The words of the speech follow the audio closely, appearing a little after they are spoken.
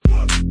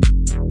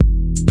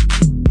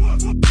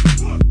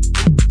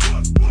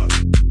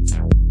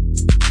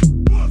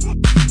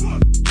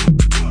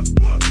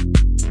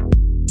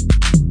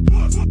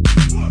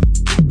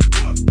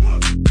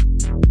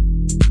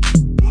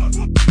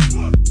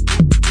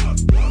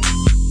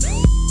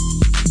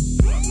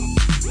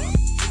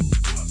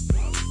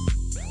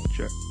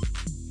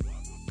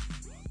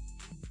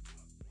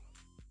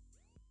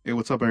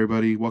What's up,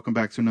 everybody? Welcome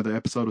back to another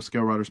episode of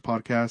Scale Riders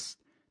Podcast.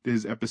 This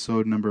is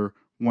episode number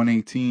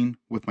 118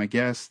 with my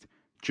guest,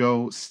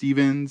 Joe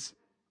Stevens,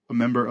 a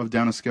member of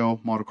Down a Scale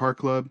Model Car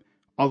Club,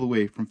 all the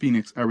way from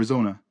Phoenix,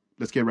 Arizona.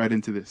 Let's get right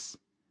into this.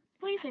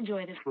 Please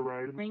enjoy this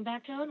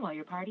ringback tone while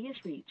your party is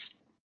reached.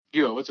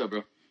 Yo, what's up,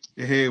 bro?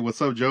 Hey,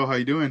 what's up, Joe? How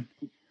you doing?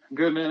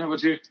 Good, man. How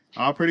about you?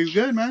 Pretty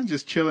good, man.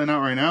 Just chilling out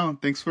right now.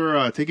 Thanks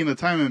for taking the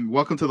time and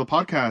welcome to the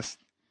podcast.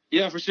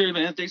 Yeah, for sure,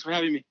 man. Thanks for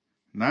having me.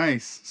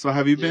 Nice. So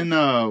have you been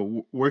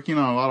working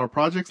on a lot of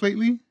projects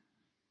lately?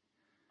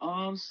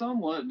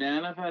 Somewhat,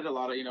 man. I've had a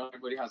lot of,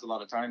 everybody has a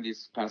lot of time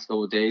these past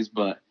couple of days,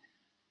 but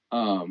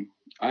I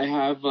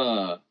have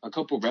a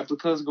couple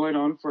replicas going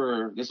on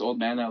for this old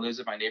man that lives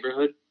in my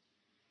neighborhood.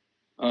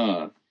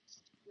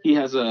 He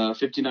has a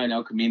 59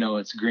 El Camino.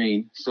 It's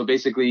green. So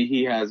basically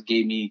he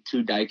gave me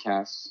 2 die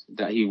casts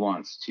that he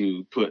wants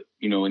to put,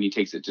 when he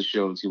takes it to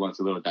shows, he wants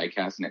a little die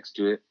cast next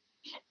to it.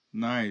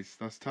 Nice.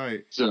 That's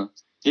tight. So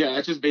yeah,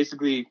 it's just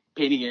basically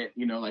painting it,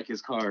 like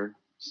his car.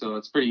 So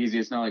it's pretty easy.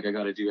 It's not like I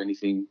got to do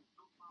anything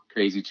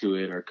crazy to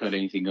it or cut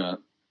anything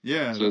up.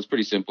 Yeah. So it's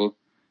pretty simple.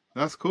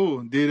 That's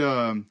cool. Did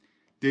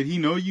he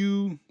know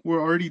you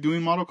were already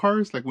doing model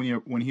cars? Like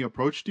when he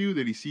approached you,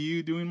 did he see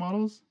you doing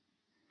models?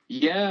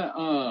 Yeah.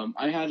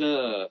 I had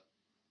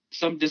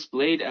some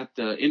displayed at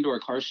the indoor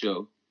car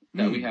show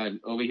that we had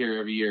over here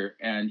every year,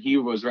 and he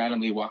was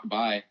randomly walking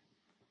by,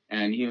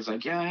 and he was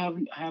like, "Yeah,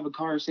 I have a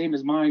car same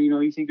as mine.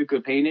 You think you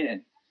could paint it?"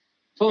 And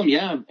told him,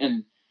 yeah.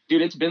 And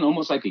dude, it's been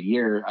almost like a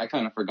year. I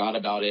kind of forgot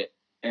about it.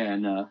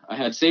 And I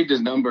had saved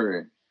his number,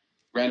 and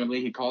randomly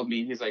he called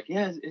me. He's like,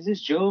 "Yeah, is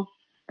this Joe?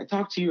 I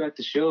talked to you at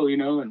the show,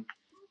 And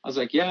I was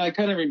like, "Yeah, I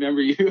kind of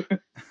remember you."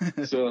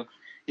 So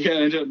yeah, I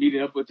ended up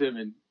meeting up with him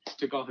and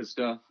took all his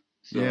stuff.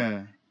 So,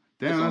 yeah.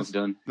 Damn, that's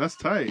done. That's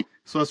tight.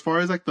 So as far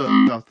as like the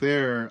out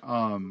there,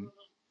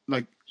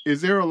 like,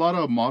 is there a lot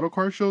of model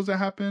car shows that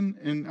happen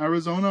in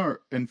Arizona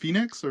or in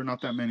Phoenix, or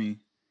not that many?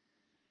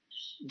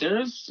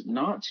 There's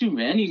not too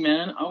many,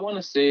 man. I want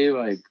to say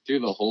like through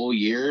the whole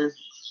year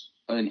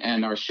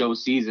and our show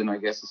season, I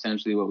guess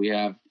essentially what we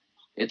have,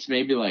 it's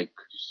maybe like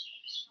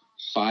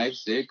 5,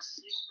 6.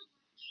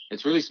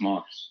 It's really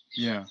small.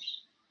 Yeah.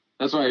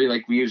 That's why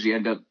we usually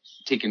end up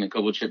taking a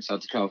couple trips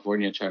out to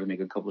California, try to make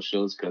a couple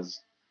shows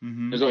because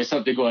there's always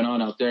something going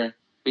on out there.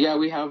 But yeah,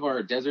 we have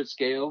our desert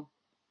scale,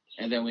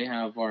 and then we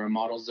have our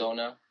model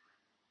zona,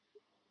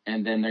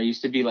 and then there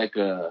used to be like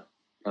a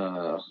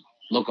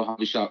local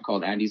hobby shop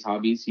called Andy's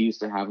Hobbies. He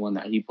used to have one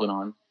that he put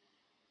on.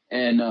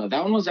 And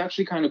that one was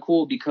actually kind of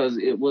cool because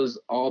it was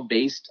all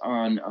based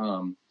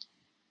on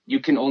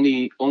you can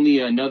only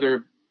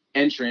another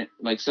entrant,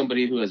 like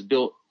somebody who has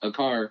built a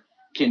car,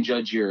 can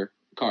judge your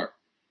car.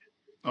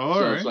 Oh, so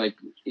all right. It's like,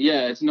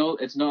 yeah, it's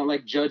not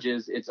like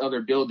judges, it's other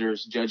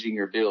builders judging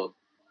your build.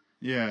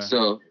 Yeah.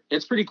 So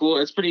it's pretty cool.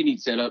 It's pretty neat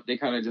setup. They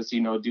kind of just,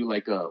 do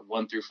like a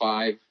 1 through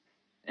 5,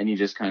 and you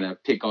just kind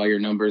of pick all your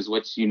numbers,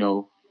 what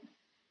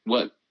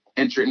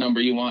entrant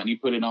number you want, and you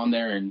put it on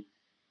there, and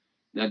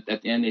at the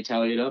end they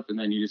tally it up, and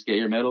then you just get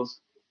your medals.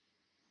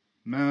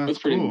 Man, that's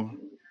cool.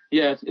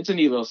 Yeah, it's a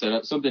neat little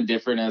setup, something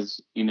different as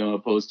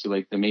opposed to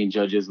like the main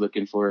judges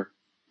looking for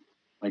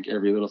like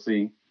every little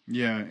thing.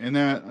 Yeah, and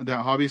that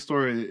hobby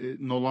store, it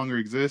no longer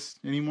exists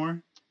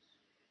anymore.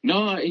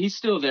 No, he's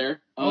still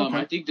there. Okay.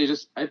 I think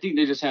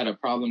they just had a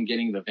problem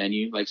getting the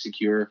venue like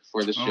secure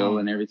for the show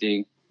and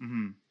everything.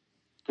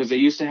 Because they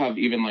used to have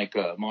even like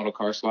model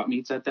car swap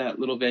meets at that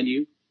little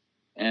venue.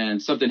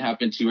 And something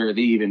happened to where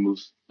they even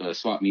moved the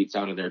swap meets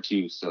out of there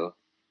too. So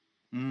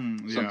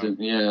something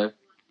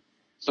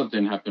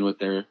happened with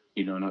their,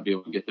 not be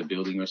able to get the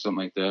building or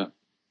something like that.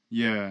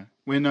 Yeah.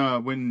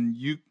 When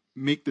you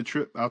make the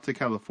trip out to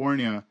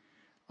California,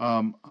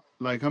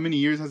 like how many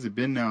years has it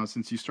been now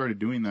since you started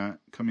doing that,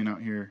 coming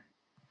out here?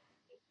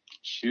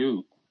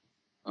 Shoot.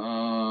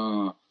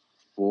 4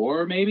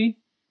 maybe?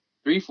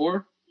 3,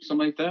 4,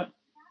 something like that.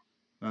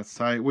 That's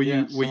tight. Were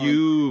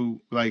you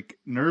like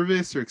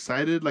nervous or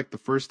excited like the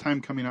first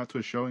time coming out to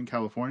a show in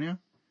California?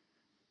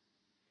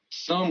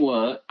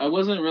 Somewhat. I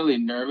wasn't really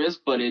nervous,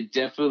 but it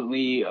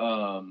definitely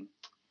kind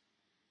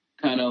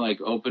of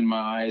like opened my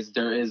eyes.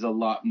 There is a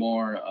lot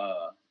more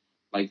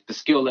like the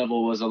skill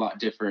level was a lot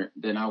different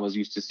than I was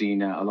used to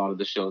seeing at a lot of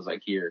the shows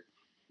like here.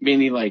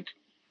 Mainly like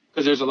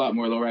because there's a lot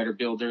more lowrider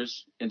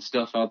builders and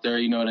stuff out there,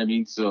 you know what I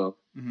mean? So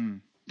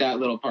that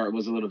little part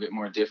was a little bit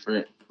more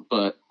different,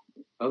 but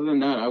other than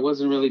that, I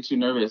wasn't really too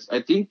nervous. I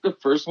think the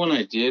first one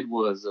I did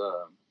was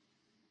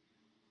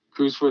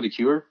Cruise for the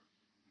Cure.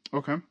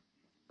 Okay.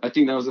 I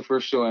think that was the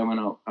first show I went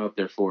out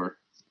there for.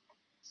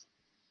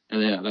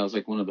 And yeah, that was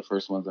like one of the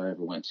first ones I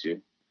ever went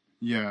to.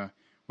 Yeah.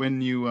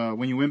 When you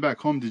went back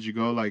home, did you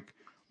go like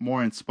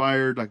more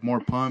inspired, like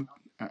more pumped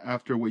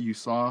after what you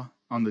saw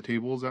on the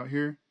tables out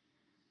here?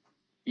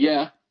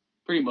 Yeah,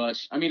 pretty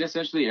much. I mean,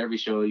 essentially every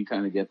show you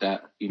kind of get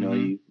that,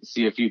 you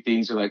see a few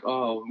things, you're like,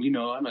 oh, I'm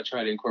going to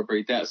try to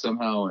incorporate that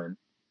somehow. And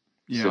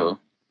so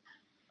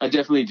I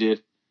definitely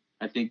did.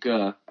 I think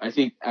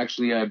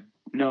actually I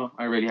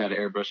already had an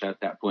airbrush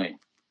at that point.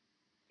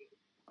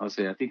 I'll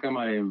say, I think I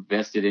might have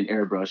invested in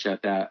airbrush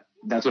at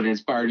that's what it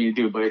inspired me to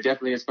do. But it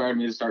definitely inspired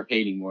me to start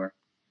painting more.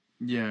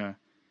 Yeah.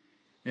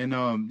 And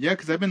yeah,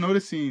 because I've been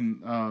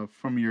noticing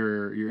from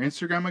your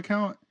Instagram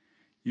account,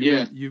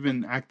 you've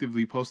been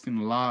actively posting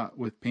a lot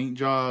with paint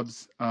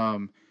jobs.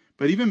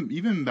 But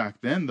even back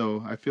then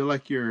though, I feel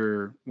like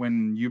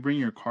when you bring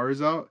your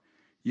cars out,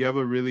 you have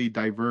a really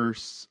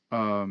diverse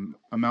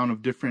amount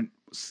of different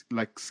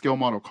like scale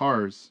model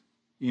cars.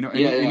 You know,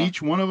 and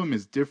each one of them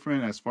is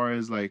different as far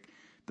as like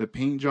the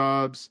paint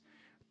jobs,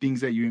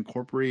 things that you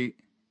incorporate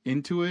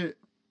into it.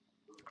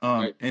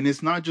 Right. And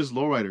it's not just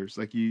lowriders,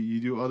 like you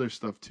do other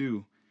stuff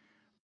too.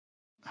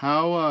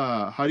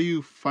 How do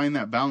you find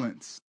that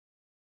balance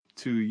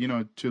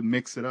to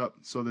mix it up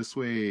so this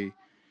way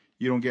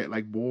you don't get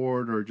like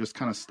bored or just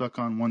kind of stuck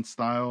on one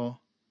style?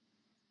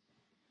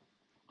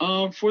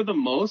 For the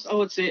most, I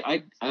would say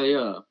I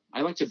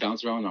like to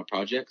bounce around on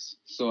projects,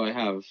 so I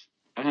have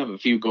a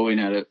few going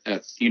at it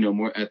at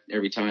more at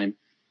every time,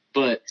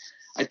 but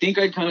I think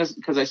I kind of,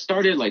 because I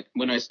started, like,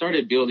 when I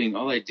started building,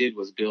 all I did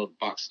was build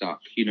box stock,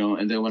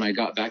 and then when I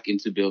got back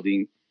into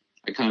building,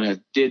 I kind of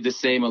did the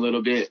same a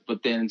little bit,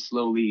 but then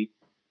slowly,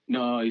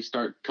 you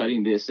start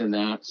cutting this and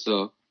that.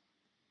 So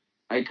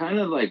I kind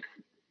of like,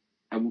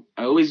 I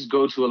always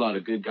go to a lot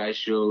of good guy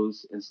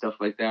shows and stuff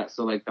like that.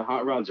 So like the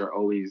hot rods are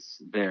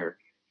always there,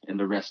 and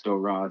the resto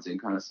rods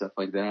and kind of stuff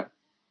like that.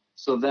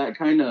 So that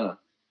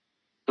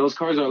those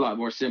cars are a lot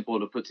more simple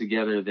to put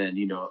together than,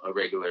 a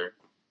regular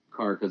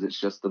car, because it's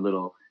just their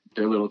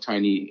little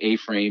tiny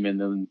A-frame and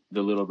then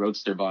the little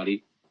roadster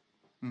body.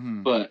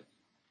 Mm-hmm. But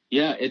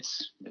yeah,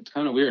 it's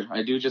kind of weird.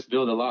 I do just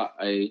build a lot.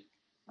 I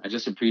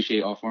just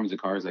appreciate all forms of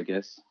cars, I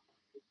guess.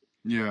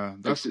 Yeah,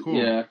 that's cool.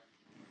 Yeah.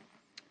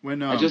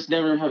 When I just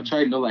never have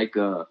tried to like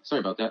sorry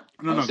about that.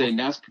 No, I would say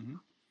mm-hmm.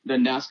 the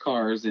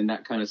NASCARs and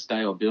that kind of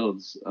style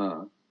builds,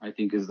 I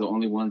think is the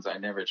only ones I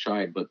never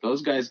tried. But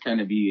those guys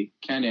kind of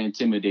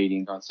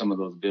intimidating on some of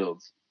those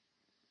builds.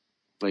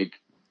 Like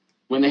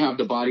when they have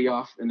the body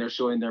off and they're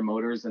showing their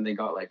motors and they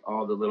got like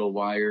all the little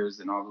wires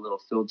and all the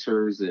little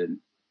filters, and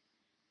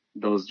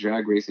those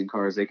drag racing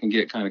cars, they can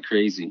get kind of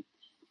crazy.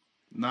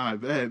 Nah, I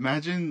bet.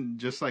 Imagine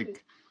just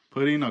like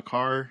putting a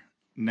car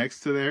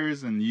next to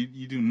theirs and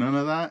you do none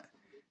of that.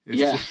 It's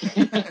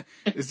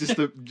just,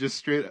 it's just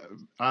straight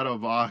out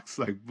of box,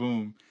 like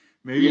boom.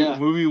 Maybe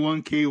movie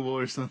one cable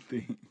or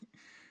something.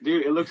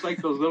 Dude, it looks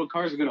like those little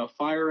cars are gonna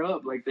fire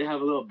up. Like they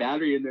have a little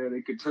battery in there,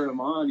 they could turn them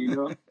on,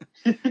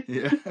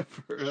 Yeah,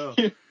 for real.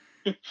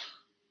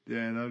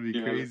 Yeah, that'd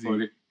be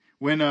crazy.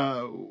 When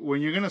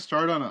you're gonna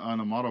start on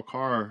a model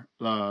car,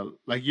 like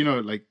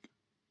like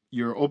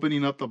you're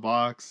opening up the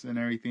box and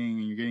everything,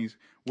 and you're getting.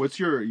 What's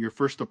your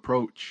first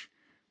approach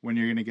when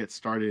you're gonna get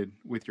started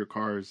with your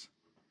cars?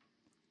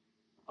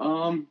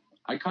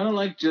 I kind of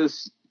like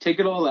just take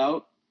it all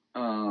out.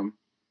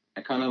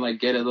 I kind of like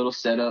get a little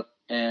setup,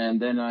 and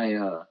then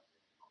I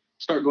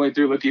start going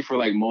through looking for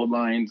like mold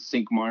lines,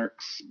 sink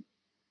marks,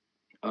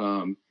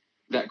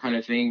 that kind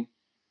of thing.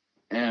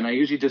 And I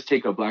usually just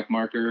take a black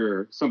marker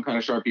or some kind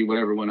of Sharpie,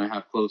 whatever one I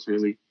have close,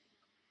 really.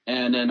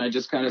 And then I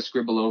just kind of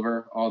scribble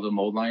over all the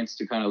mold lines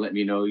to kind of let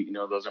me know,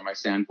 those are my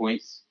sand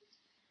points.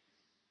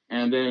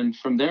 And then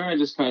from there, I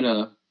just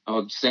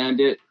I'll sand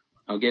it.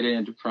 I'll get it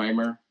into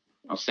primer.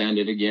 I'll sand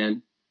it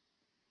again.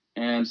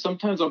 And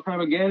sometimes I'll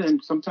prime again,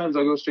 and sometimes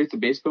I'll go straight to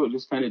base coat,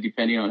 just kind of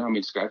depending on how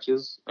many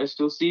scratches I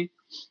still see.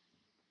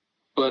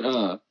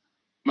 But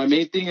my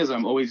main thing is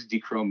I'm always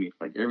dechroming.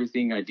 Like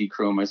everything I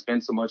dechrome. I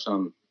spend so much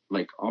on,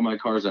 like, all my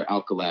cars are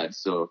Alcalad,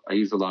 so I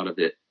use a lot of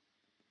it.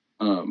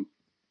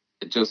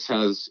 It just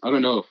has, I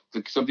don't know,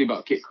 something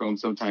about kit chrome.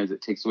 Sometimes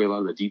it takes away a lot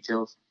of the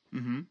details.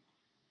 Mm-hmm.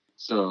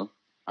 So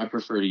I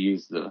prefer to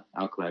use the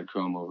Alcalad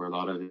chrome over a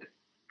lot of it.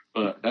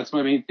 But that's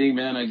my main thing,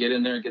 man. I get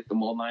in there, get the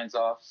mold lines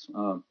off,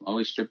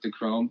 always strip the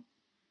chrome.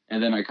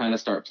 And then I kind of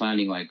start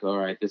planning, like, all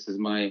right, this is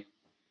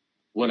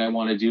what I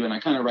want to do. And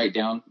I kind of write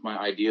down my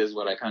ideas,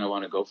 what I kind of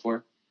want to go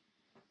for.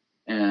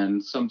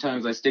 And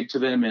sometimes I stick to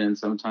them, and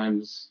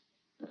sometimes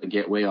I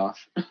get way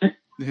off.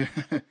 Yeah.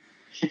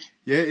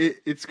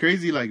 It's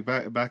crazy. Like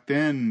back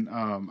then,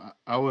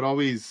 I would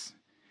always,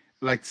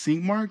 like,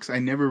 sink marks. I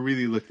never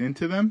really looked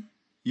into them,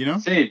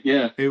 Same,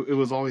 yeah. It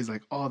was always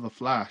like, oh, the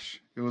flash.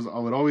 I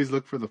would always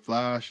look for the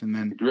flash, and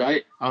then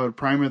right. I would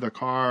primer the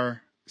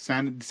car,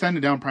 sand it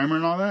down, primer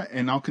and all that,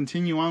 and I'll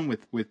continue on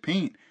with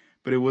paint.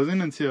 But it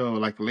wasn't until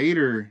like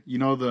later,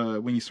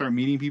 when you start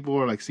meeting people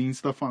or like seeing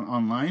stuff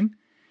online,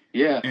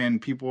 yeah,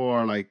 and people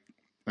are like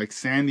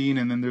sanding,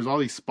 and then there's all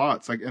these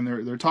spots, like, and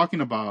they're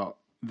talking about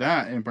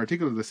that in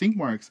particular, the sink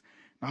marks.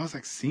 And I was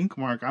like, sink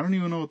mark? I don't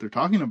even know what they're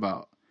talking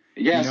about.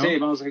 Yeah,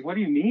 same. I was like, what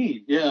do you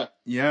mean? Yeah.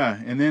 Yeah,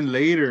 and then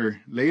later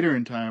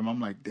in time, I'm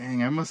like,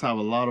 dang, I must have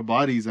a lot of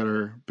bodies that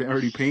are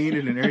already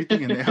painted and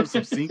everything, and they have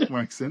some sink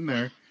marks in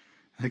there,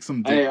 like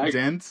some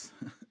dents.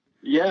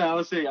 Yeah, I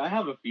would say I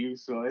have a few,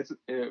 so I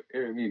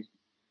mean,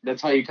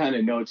 that's how you kind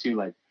of know too.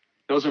 Like,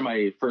 those are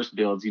my first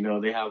builds.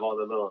 They have all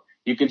the little.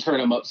 You can turn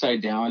them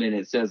upside down, and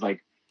it says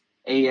like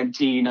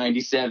AMT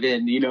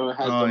 97. It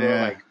has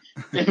the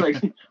little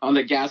like on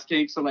the gas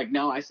tank. So like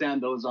now I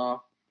sand those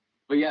off.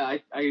 but yeah,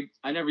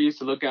 I never used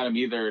to look at them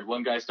either.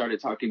 One guy started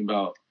talking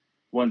about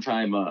one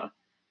time,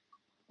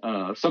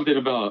 something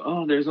about,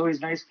 oh, there's always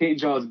nice paint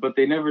jobs, but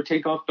they never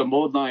take off the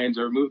mold lines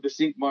or remove the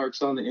sink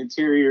marks on the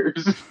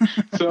interiors.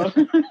 So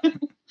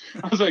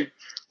I was like,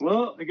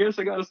 well, I guess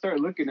I got to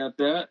start looking at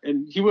that.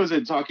 And he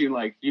wasn't talking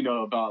like,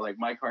 about like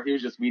my car. He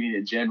was just meaning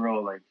in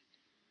general, like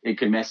it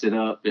could mess it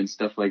up and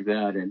stuff like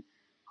that. And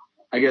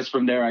I guess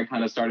from there, I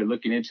kind of started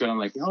looking into it. I'm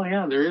like, oh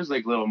yeah, there is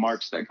like little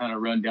marks that kind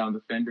of run down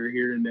the fender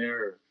here and there,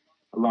 or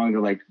along the,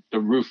 like the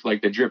roof,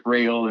 like the drip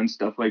rail and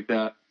stuff like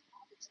that.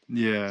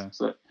 Yeah.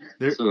 So,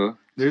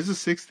 There's a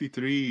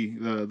 63,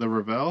 the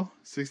Revell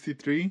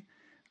 63.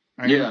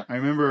 Yeah. I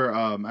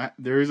remember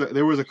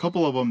there was a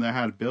couple of them that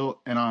had built,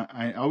 and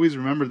I always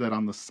remember that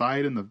on the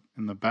side and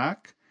the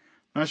back.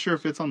 Not sure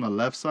if it's on the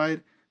left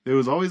side. There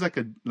was always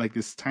like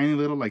this tiny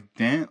little like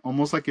dent,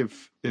 almost like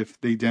if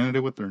they dented it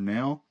with their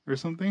nail or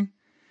something.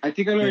 I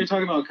think I know what you're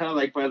talking about, kind of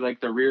like by like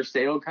the rear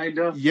sail, kind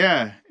of.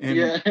 Yeah,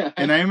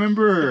 and I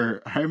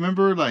remember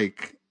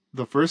like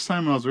the first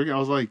time I was working, I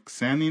was like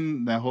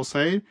sanding that whole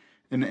side,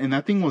 and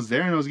that thing was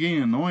there, and it was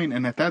getting annoying.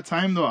 And at that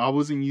time though, I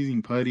wasn't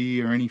using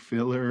putty or any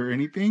filler or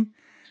anything.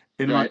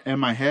 In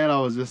my head,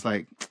 I was just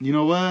like, you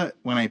know what?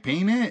 When I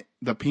paint it,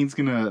 the paint's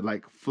gonna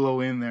like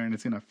flow in there and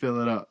it's gonna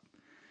fill it up.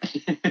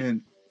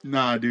 And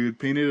nah, dude,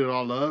 painted it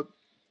all up,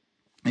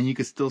 and you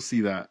could still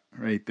see that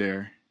right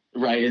there.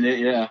 Right,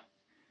 and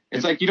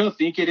it's like you don't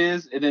think it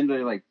is, and then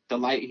the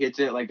light hits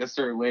it like a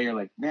certain way. You're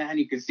like, man,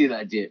 you can see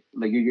that dip.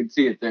 Like you can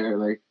see it there.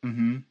 Like,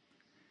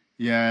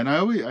 yeah, and I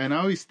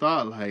always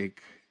thought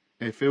like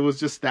if it was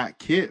just that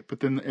kit, but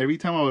then every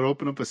time I would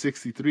open up a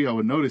 63, I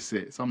would notice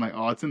it. So I'm like,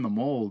 oh, it's in the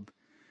mold.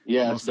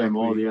 Yeah, it's their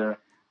mold. Yeah,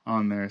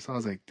 on there. So I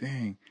was like,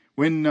 dang.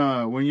 When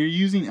you're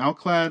using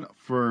Alclad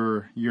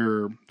for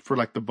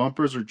like the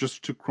bumpers or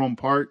just to chrome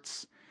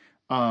parts,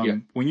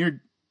 when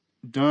you're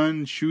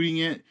done shooting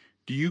it,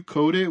 do you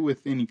coat it with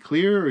any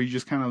clear, or you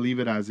just kind of leave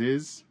it as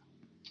is?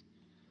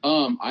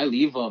 I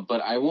leave them,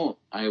 but I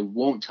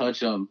won't touch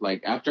them.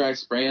 Like after I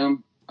spray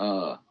them,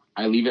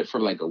 I leave it for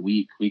like a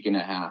week and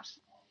a half,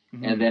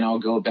 and then I'll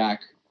go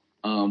back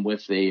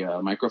with a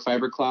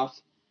microfiber cloth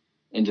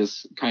and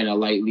just kind of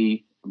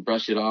lightly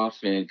brush it off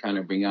and kind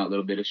of bring out a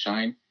little bit of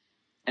shine.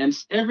 And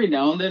every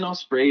now and then I'll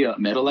spray a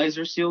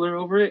metallizer sealer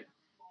over it,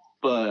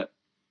 but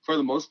for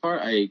the most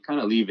part, I kind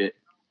of leave it.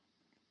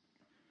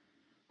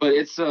 But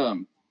it's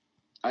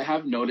I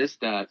have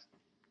noticed that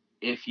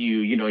if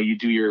you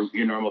do your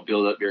normal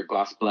build up, your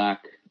gloss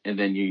black, and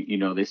then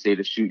they say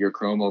to shoot your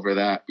chrome over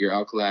that, your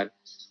Alclad.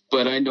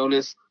 But I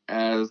noticed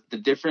as the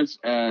difference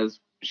as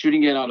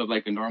shooting it out of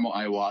like a normal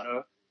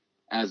Iwata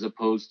as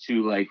opposed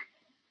to like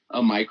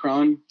a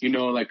Micron,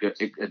 like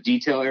a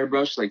detail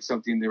airbrush, like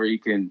something where you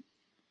can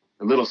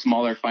a little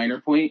smaller, finer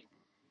point.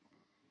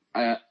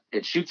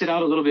 It shoots it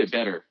out a little bit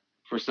better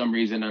for some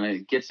reason, and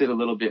it gets it a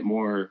little bit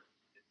more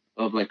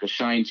of like a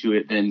shine to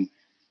it than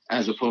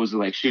as opposed to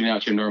like shooting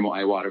out your normal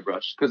Iwata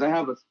brush. Because I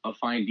have a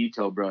fine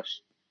detail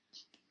brush,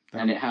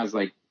 and it has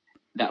like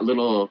that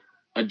little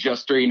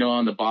adjuster,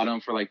 on the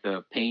bottom for like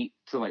the paint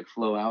to like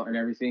flow out and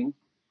everything.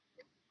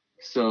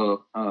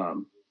 So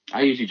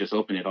I usually just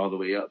open it all the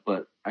way up,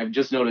 but I've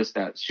just noticed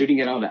that shooting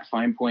it out at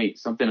fine point,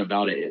 something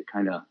about it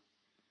kind of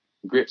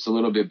grips a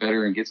little bit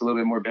better and gets a little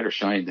bit more better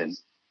shine than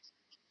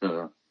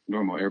the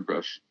normal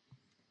airbrush.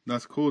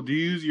 That's cool. Do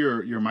you use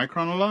your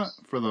Micron a lot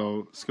for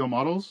the scale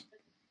models?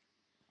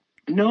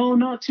 No,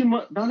 not too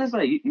much. Not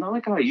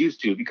like how I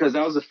used to, because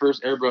that was the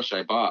first airbrush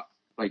I bought.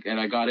 Like, and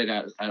I got it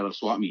at a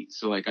swap meet,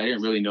 so like I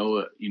didn't really know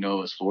what it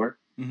was for.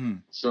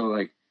 So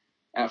like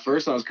at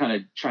first I was kind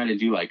of trying to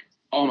do like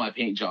all my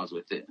paint jobs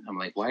with it. I'm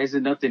like, why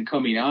isn't nothing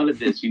coming out of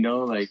this?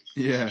 Like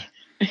yeah.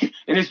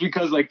 And it's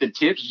because like the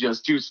tip's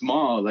just too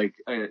small, like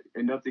and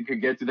nothing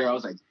could get to there. I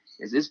was like,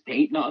 is this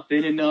paint not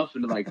thin enough?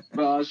 And like,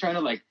 but I was trying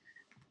to like,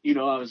 I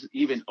was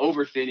even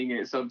over thinning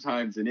it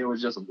sometimes, and it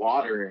was just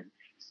water,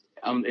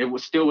 and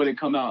it still wouldn't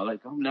come out.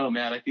 Like, oh no,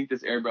 man, I think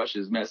this airbrush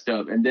is messed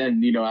up. And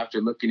then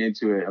after looking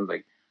into it, I was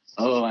like,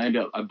 oh,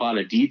 I bought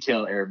a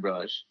detail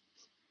airbrush.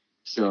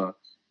 So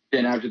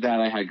then after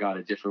that, I had got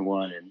a different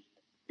one, and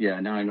yeah,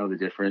 now I know the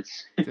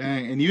difference.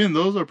 Dang, and even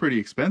those are pretty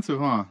expensive,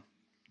 huh?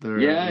 The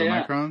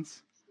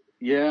Microns.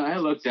 Yeah, I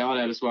looked out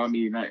at a swap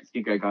meet, and I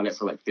think I got it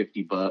for like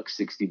 $50,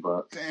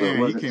 $60. Dang, so it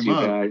wasn't too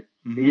bad.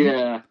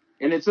 Yeah,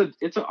 and it's an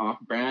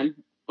off-brand,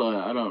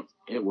 but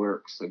it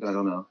works. Like, I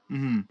don't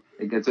know.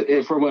 It gets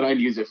for what I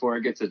use it for.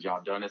 It gets a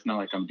job done. It's not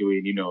like I'm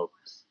doing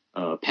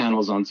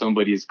panels on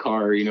somebody's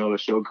car, a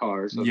show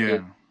car or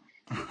something.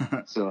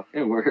 Yeah. So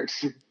it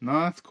works. No,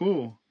 that's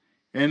cool.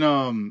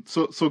 And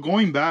so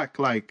going back,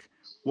 like,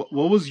 what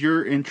was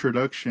your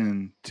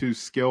introduction to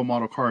scale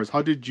model cars?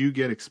 How did you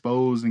get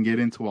exposed and get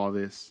into all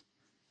this?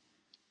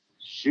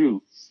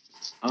 Shoot,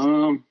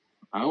 I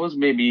was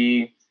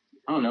maybe,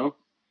 I don't know,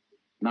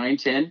 9,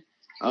 10.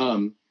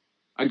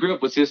 I grew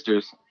up with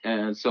sisters,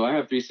 and so I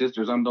have 3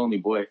 sisters. I'm the only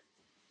boy,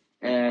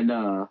 and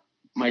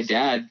my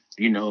dad,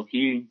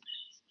 he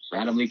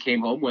randomly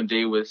came home one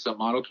day with some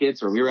model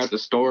kits, or we were at the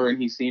store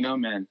and he seen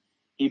them and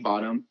he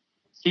bought them.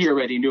 he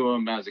already knew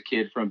him as a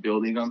kid from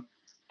building them.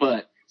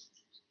 But,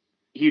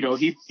 you know,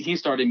 he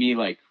started me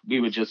like we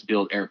would just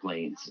build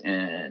airplanes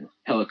and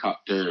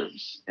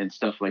helicopters and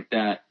stuff like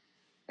that.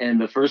 And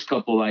the first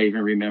couple I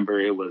even remember,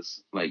 it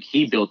was like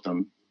he built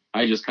them.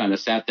 I just kind of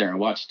sat there and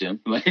watched him.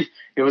 Like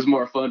it was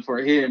more fun for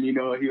him, you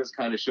know, he was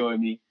kind of showing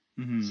me.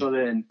 Mm-hmm. So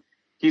then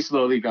he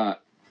slowly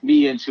got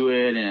me into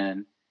it,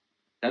 and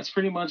that's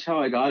pretty much how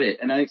I got it.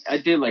 And I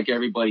did like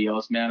everybody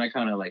else, man. I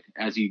kind of like,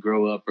 as you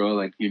grow up, bro,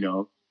 like, you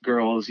know,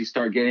 girls, you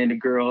start getting into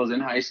girls in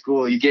high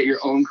school, you get your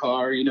own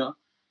car, you know?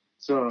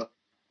 So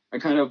I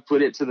kind of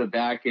put it to the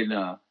back and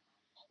kind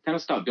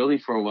of stopped building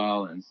for a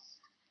while. And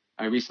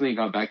I recently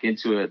got back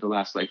into it the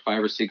last like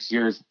 5 or 6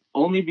 years,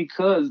 only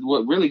because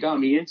what really got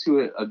me into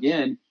it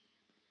again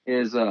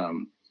is I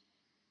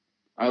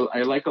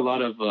like a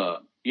lot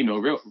of, you know,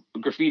 real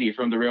graffiti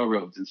from the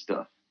railroads and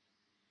stuff.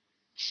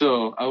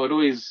 So I would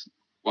always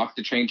walk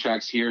the train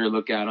tracks here,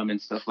 look at them and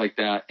stuff like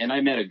that. And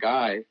I met a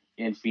guy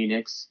in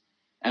Phoenix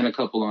and a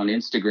couple on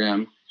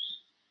Instagram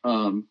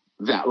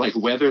that like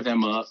weather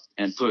them up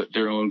and put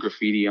their own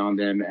graffiti on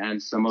them.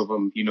 And some of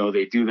them, you know,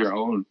 they do their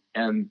own.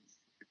 And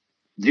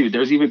dude,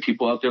 there's even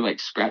people out there like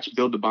scratch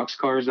build the box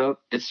cars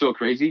up. It's so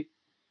crazy.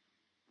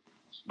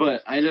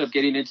 But I ended up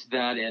getting into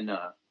that, and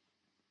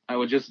I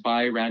would just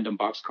buy random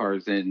box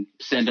cars and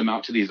send them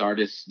out to these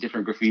artists,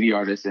 different graffiti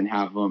artists, and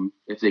have them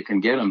if they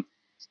can get them.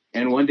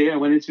 And one day I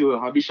went into a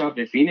hobby shop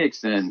in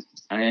Phoenix, and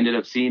I ended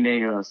up seeing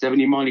a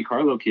 70 Monte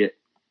Carlo kit.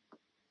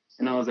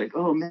 And I was like,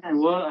 oh man,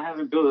 well, I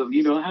haven't built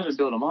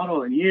a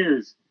model in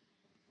years.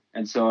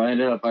 And so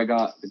I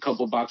got a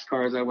couple box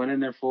cars I went in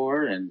there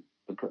for, and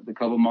the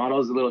couple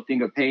models, a little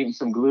thing of paint and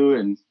some glue.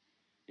 And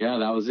yeah,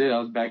 that was it. I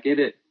was back in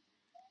it.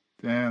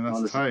 Damn,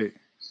 that's tight.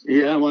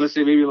 Yeah, I want to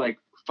say maybe like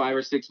 5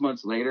 or 6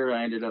 months later,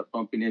 I ended up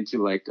bumping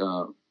into like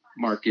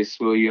Marcus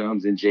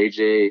Williams and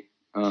JJ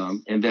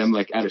and them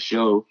like at a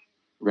show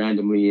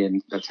randomly,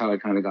 and that's how I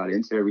kind of got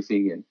into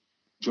everything and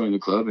joined the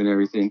club and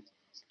everything.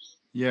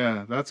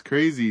 Yeah, that's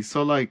crazy.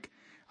 So like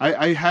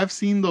I have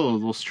seen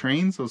those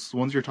trains, those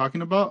ones you're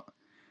talking about.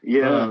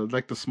 Yeah.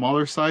 Like the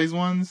smaller size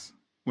ones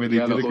where they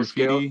do the graffiti.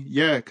 Scale.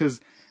 Yeah,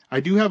 because I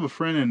do have a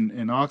friend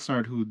in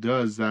Oxnard who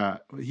does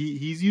that.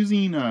 He's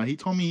using he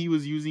told me he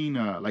was using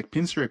like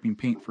pinstriping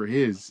paint for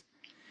his.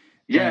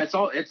 Yeah,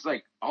 it's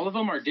like all of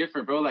them are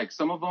different, bro. Like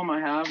some of them I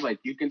have, like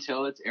you can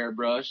tell it's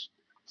airbrush.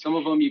 Some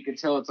of them you can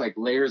tell it's like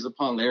layers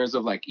upon layers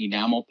of like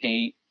enamel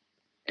paint.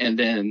 And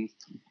then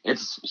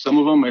some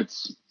of them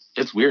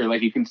it's weird.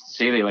 Like you can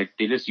say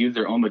they just use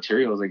their own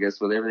materials, I guess,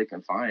 whatever they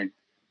can find.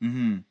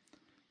 Mm-hmm.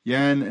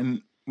 Yeah,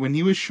 and when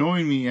he was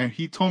showing me, and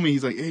he told me,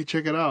 he's like, hey,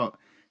 check it out.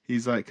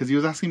 He's like, because he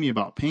was asking me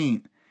about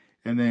paint,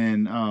 and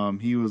then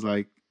he was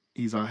like,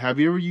 have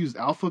you ever used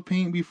Alpha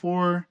Paint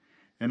before?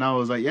 And I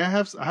was like, yeah,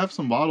 I have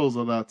some bottles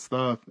of that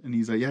stuff. And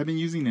he's like, yeah, I've been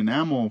using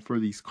enamel for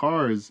these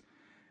cars.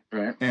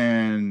 Right.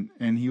 And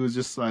he was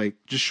just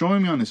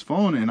showing me on his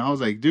phone, and I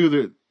was like,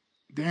 dude,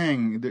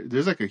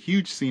 there's like a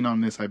huge scene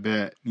on this, I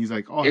bet. And he's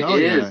like, oh, hell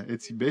yeah,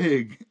 it's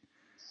big.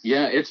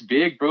 Yeah, it's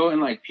big, bro.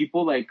 And like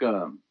people like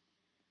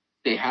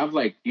they have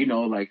like, you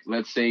know, like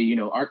let's say, you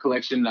know, our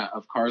collection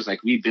of cars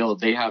like we build,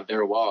 they have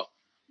their wall.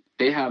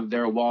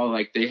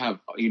 Like they have,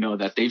 you know,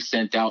 that they've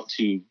sent out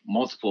to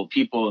multiple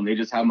people, and they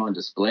just have them on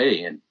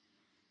display, and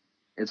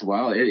it's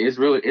wild. It's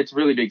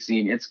really big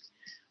scene. It's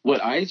what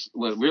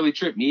really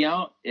tripped me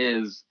out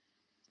is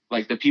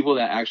like the people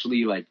that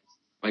actually like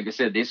I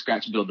said, they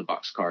scratch build the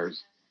box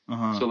cars.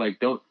 Uh-huh. So like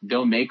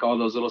they'll make all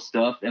those little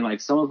stuff, and like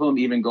some of them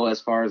even go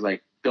as far as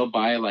like they'll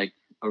buy like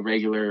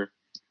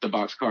the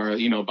box car,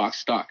 you know, box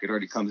stock. It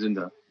already comes in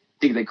I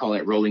think they call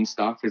it rolling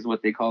stock is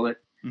what they call it.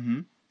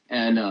 Mm-hmm.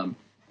 And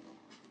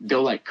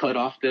they'll like cut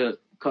off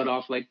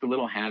like the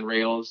little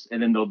handrails,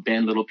 and then they'll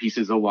bend little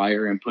pieces of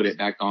wire and put it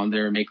back on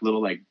there and make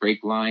little like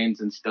brake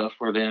lines and stuff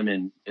for them.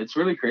 And it's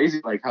really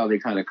crazy like how they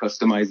kind of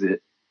customize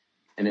it.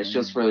 And it's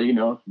just for, you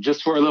know,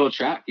 just for a little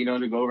track, you know,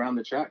 to go around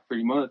the track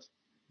pretty much.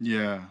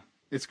 Yeah.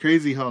 It's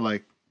crazy how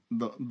like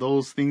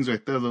those things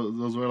right there,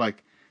 those were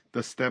like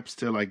the steps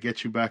to like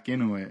get you back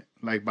into it,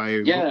 like by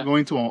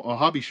going to a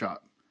hobby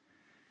shop.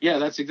 Yeah,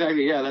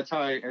 that's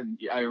how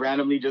I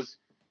randomly just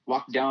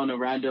walked down a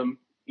random,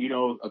 you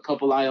know, a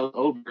couple aisles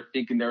over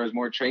thinking there was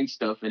more train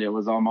stuff, and it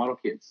was all model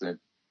kits. And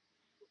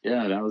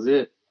yeah, that was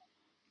it.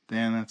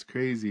 Damn, that's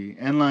crazy.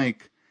 And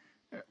like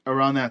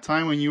around that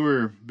time when you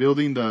were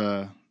building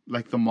the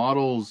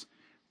models,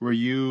 were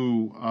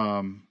you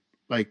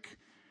like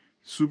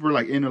super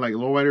like into like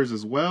lowriders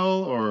as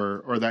well,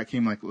 or that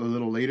came like a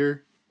little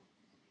later?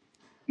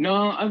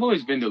 No, I've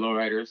always been to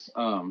lowriders.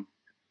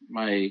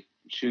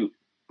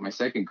 My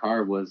second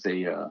car was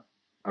a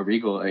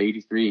Regal, a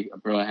 83.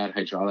 Bro, I had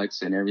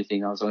hydraulics and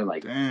everything. I was only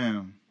like,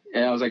 damn.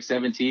 Yeah, I was like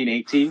 17,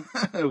 18.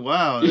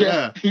 Wow.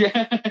 Yeah.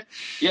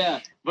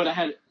 Yeah. But I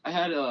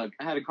had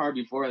a car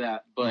before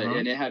that,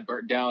 and it had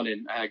burnt down,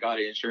 and I got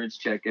an insurance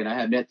check, and I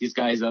had met these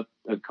guys up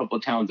a couple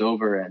towns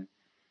over, and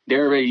they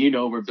already, you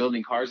know, were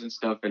building cars and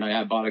stuff, and I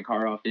had bought a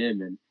car off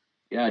him, and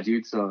yeah,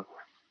 dude. So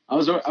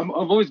I've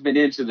always been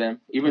into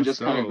them, even That's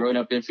just kind of dope. growing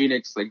up in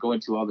Phoenix, like going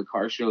to all the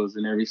car shows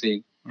and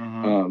everything.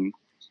 Uh-huh.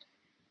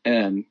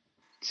 And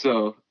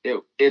so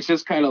it's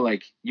just kind of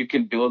like you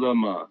can build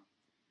them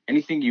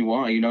anything you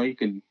want, you know, you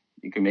can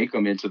make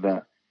them into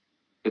that.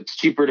 It's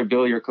cheaper to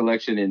build your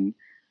collection in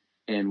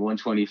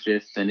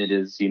 125th than it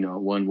is, you know,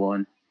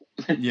 1/1.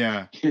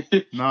 Yeah.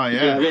 No, You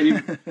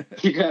yeah.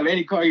 can have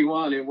any car you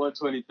want in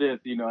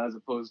 125th, you know, as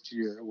opposed to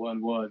your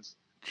 1/1s.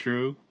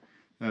 True.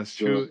 That's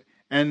So, true.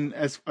 And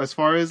as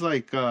far as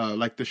like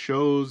the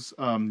shows,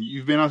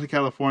 you've been out to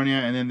California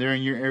and then they're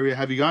in your area.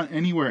 Have you gone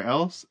anywhere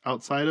else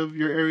outside of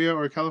your area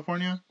or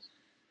California?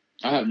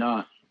 I have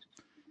not.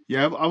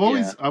 Yeah,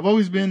 Yeah. I've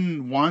always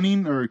been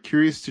wanting or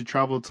curious to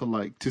travel to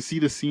like to see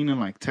the scene in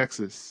like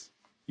Texas.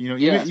 You know,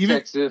 Yes,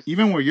 Texas.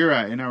 even where you're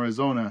at in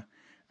Arizona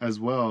as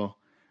well.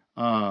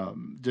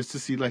 Just to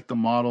see like the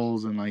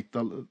models and like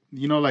the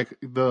you know like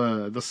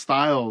the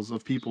styles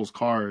of people's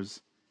cars.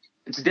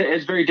 It's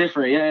very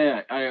different.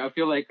 Yeah. I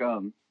feel like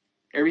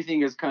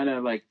everything is kind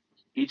of like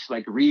each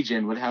like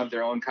region would have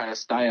their own kind of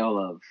style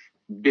of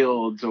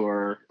builds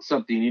or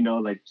something, you know,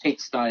 like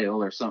paint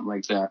style or something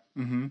like that.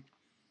 Mm-hmm.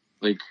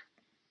 Like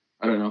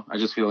I don't know. I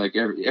just feel like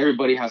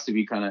everybody has to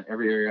be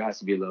every area has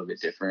to be a little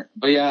bit different.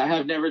 But yeah, I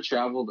have never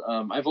traveled.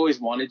 I've always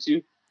wanted to.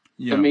 The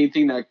Yeah. main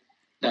thing that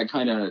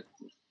kind of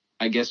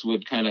I guess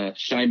would kind of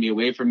shy me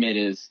away from it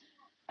is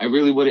I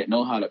really wouldn't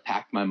know how to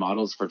pack my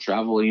models for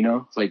travel. You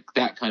know, it's like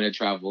that kind of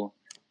travel.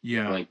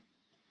 Yeah. Like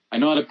I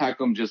know how to pack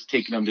them, just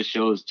taking them to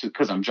shows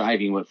because I'm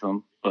driving with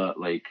them. But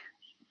like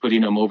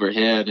putting them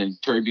overhead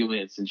and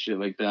turbulence and shit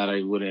like that,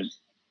 I wouldn't.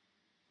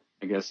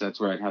 I guess that's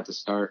where I'd have to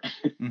start.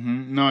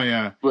 Mm-hmm. No,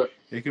 yeah. But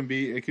It can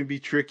be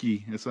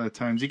tricky. It's at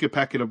times you could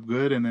pack it up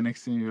good, and the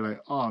next thing you're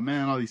like, oh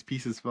man, all these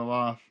pieces fell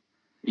off.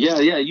 yeah,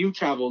 you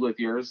traveled with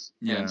yours,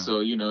 Yeah. and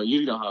so you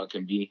know how it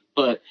can be.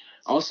 But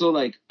also,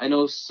 like I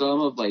know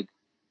some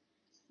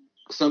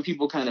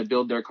people kind of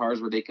build their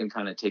cars where they can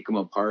kind of take them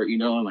apart, you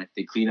know, and like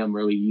they clean them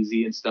really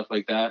easy and stuff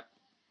like that.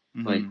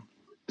 Mm-hmm. Like,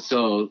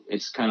 so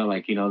it's kind of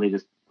like, you know, they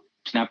just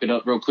snap it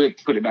up real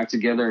quick, put it back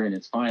together, and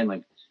it's fine.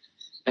 Like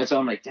that's why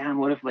I'm like, damn,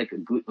 what if like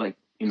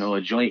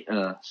a joint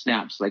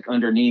snaps like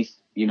underneath,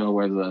 you know,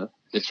 where the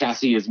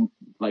chassis is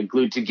like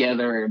glued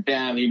together and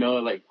bam, you know,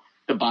 like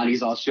the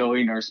body's all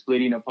showing or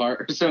splitting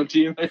apart or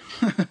something.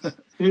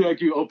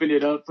 Like you open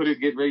it up,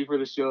 get ready for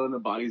the show, and the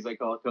body's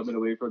like all coming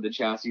away from the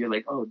chassis. You're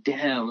like, oh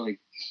damn, like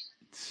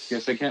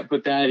guess I can't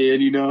put that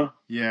in, you know.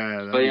 Yeah,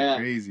 that'd But be yeah,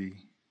 crazy.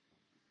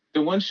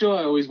 the one show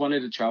I always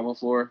wanted to travel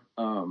for,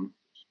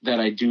 that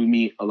I do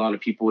meet a lot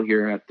of people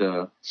here at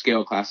the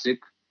Scale Classic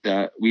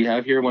that we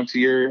have here once a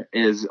year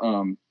is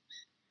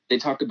they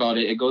talk about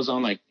it. It goes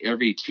on like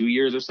every 2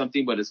 years or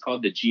something, but it's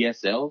called the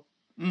GSL.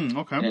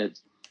 Okay. And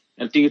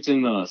I think it's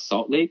in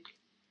Salt Lake,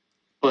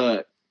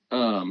 but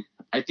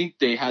I think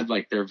they had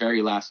like their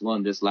very last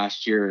one this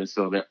last year, and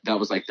so that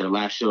was like their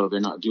last show. They're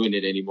not doing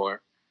it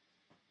anymore.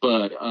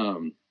 But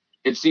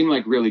it seemed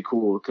like really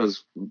cool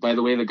because by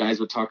the way the guys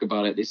would talk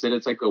about it, they said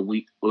it's like a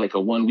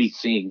 1 week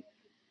thing,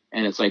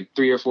 and it's like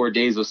 3 or 4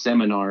 days of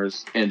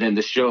seminars, and then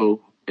the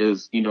show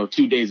is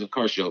 2 days of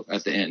car show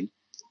at the end.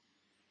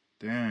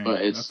 Dang,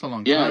 But that's a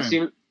long time. it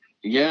seemed,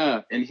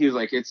 and he was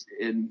like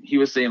he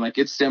was saying like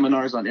it's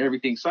seminars on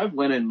everything. So I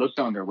went and looked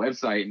on their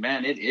website, and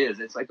man,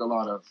 it's like a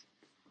lot of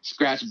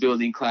scratch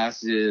building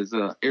classes,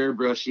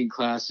 airbrushing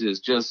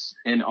classes,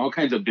 and all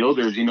kinds of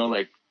builders,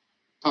 like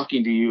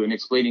talking to you and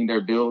explaining their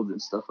builds and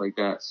stuff like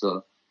that.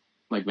 So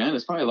like, man,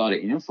 there's probably a lot of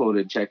info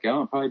to check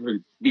out.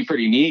 Probably be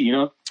pretty neat,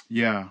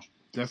 Yeah,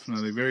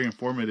 definitely. Very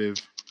informative.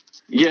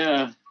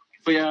 Yeah.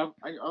 But yeah,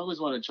 I always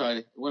want to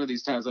try. One of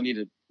these times I need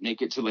to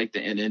make it to like the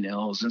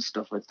NNLs and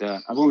stuff like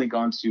that. I've only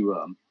gone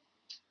to,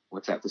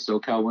 what's that, the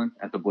SoCal one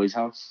at the Boys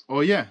House?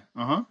 Oh, yeah.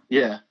 Uh-huh.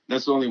 Yeah,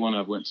 that's the only one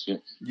I've went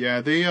to.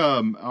 Yeah, they, he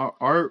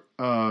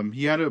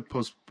had to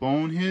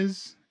postpone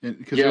his,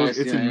 because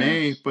it's in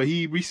May, but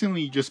he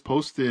recently just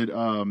posted,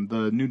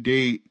 the new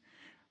date.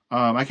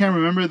 I can't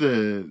remember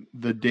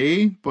the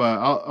day, but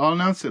I'll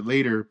announce it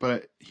later.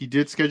 But he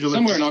did schedule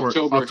somewhere it in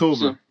October.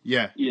 So,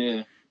 yeah.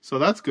 Yeah. So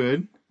that's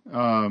good.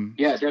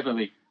 Yeah,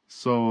 definitely.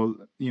 So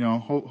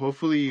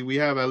hopefully we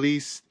have at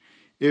least,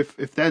 if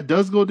that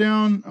does go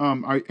down,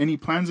 are any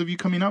plans of you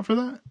coming out for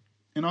that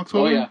in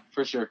October? Oh yeah,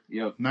 for sure.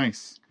 Yep.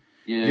 Nice.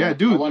 Yeah,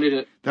 dude. I wanted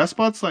it. That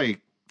spot's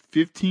like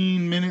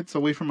 15 minutes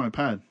away from my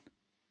pad.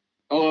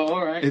 Oh,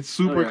 all right. It's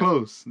super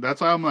close.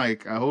 That's why I'm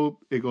like, I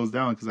hope it goes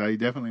down because I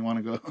definitely want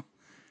to go.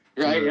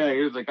 Right, yeah.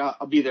 He was like,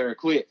 I'll be there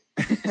quick.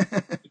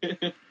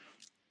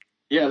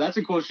 Yeah, that's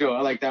a cool show.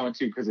 I like that one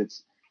too because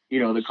it's,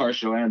 the car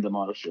show and the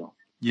model show.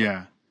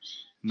 Yeah.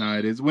 No,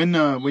 it is. When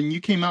you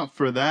came out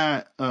for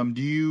that,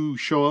 do you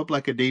show up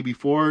like a day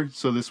before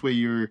so this way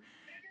you're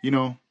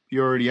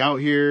already out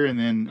here, and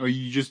then, or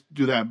you just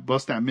do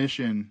bust that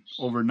mission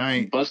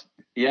overnight? Bust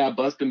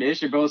the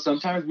mission, bro.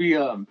 Sometimes we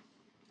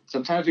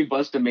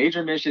bust a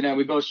major mission and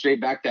we go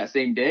straight back that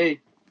same day.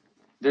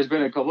 There's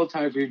been a couple of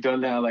times we've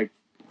done that, like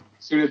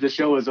soon as the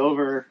show was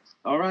over,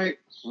 all right,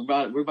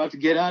 we're about to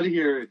get out of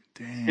here.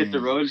 Damn. Hit the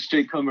road,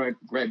 straight come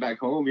right back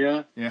home.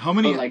 Yeah. Yeah. How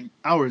many But,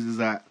 hours is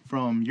that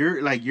from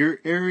your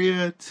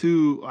area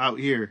to out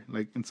here,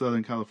 like in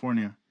Southern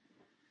California?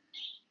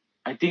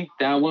 I think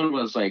that one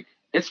was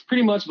it's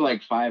pretty much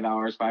 5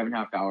 hours,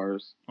 5.5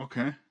 hours.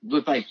 Okay.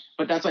 But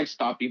that's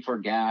stopping for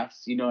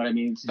gas. You know what I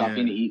mean?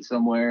 Stopping to Yeah. eat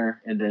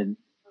somewhere, and then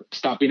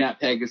stopping at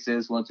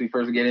Pegasus once we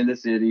first get in the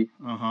city.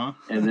 Uh-huh.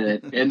 and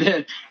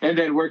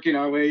then working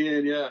our way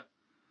in. Yeah.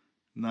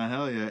 Nah,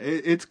 hell yeah.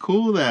 It's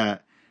cool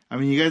that, I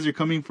mean, you guys are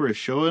coming for a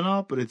show and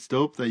all, but it's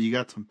dope that you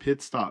got some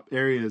pit stop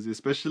areas,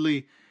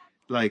 especially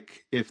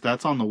if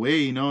that's on the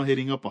way,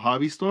 hitting up a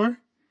hobby store.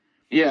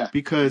 Yeah.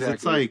 Because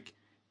exactly. it's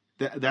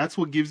that's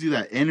what gives you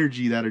that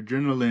energy, that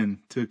adrenaline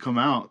to come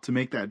out, to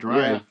make that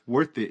drive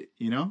worth it,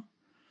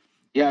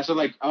 Yeah, so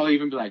I'll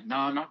even be no,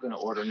 I'm not gonna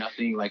order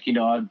nothing.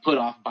 I'd put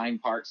off buying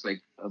parts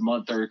a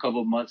month or a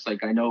couple of months.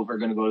 I know if we're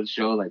gonna go to the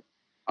show,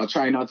 I'll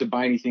try not to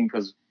buy anything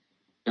because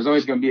there's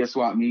always gonna be a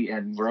swap meet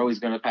and we're always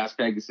gonna pass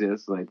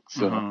Pegasus.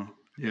 So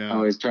yeah,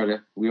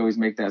 we always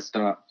make that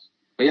stop.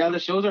 But yeah, the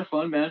shows are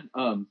fun, man.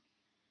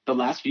 The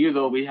last few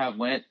though we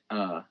went,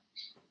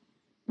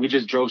 we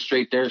just drove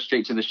straight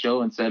to the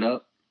show and set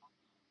up,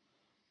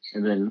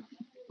 and then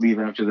leave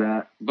after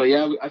that. But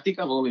yeah, I think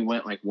I've only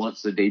went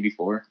once the day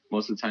before.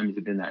 Most of the time it's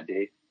been that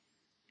day.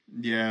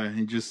 Yeah,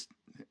 and just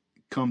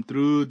come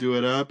through, do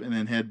it up, and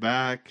then head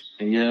back.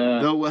 Yeah.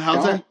 Though,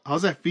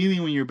 how's that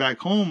feeling when you're back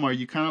home? Are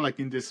you kind of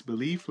in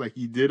disbelief,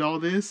 you did all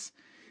this?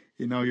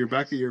 You're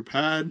back at your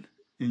pad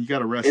and you got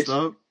to rest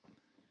up.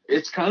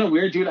 It's kind of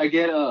weird, dude. I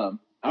get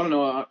I don't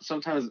know.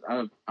 Sometimes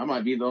I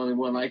might be the only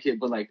one like it,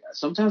 but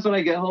sometimes when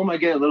I get home, I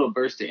get a little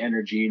burst of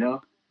energy.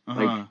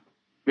 Uh-huh.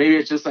 Maybe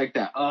it's just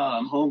that.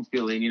 I'm home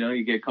feeling.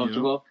 You get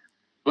comfortable,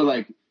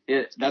 but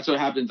that's what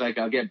happens.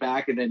 I'll get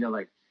back and then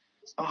you're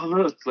oh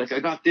look, I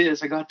got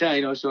this, I got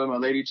that. Showing my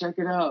lady, check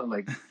it out.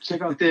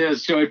 Check out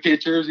this. Showing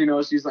pictures.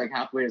 She's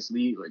halfway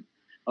asleep.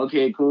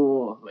 Okay,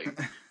 cool.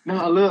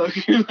 No, look.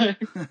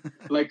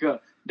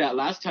 That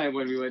last time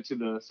when we went to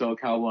the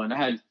SoCal one,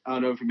 I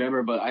don't know if you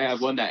remember, but I had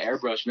one that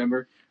airbrush,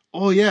 remember?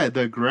 Oh yeah,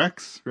 the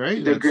Grex,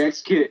 right? The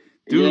Grex kit.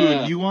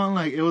 Dude, you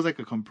want it was a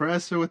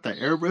compressor with the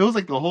airbrush. It was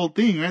the whole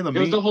thing, right? It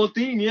was the whole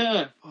thing,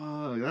 yeah.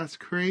 Oh, that's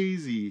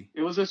crazy.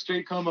 It was a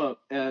straight come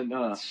up, and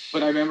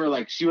but I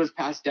remember she was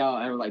passed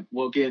out, and I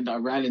woke in, I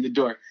ran in the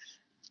door.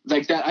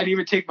 That, I didn't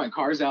even take my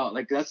cars out.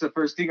 That's the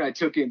first thing I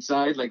took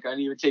inside. I didn't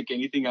even take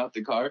anything out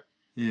the car.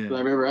 Yeah. So I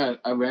remember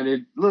I ran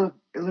in. Look!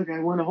 I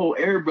won a whole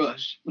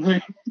airbrush.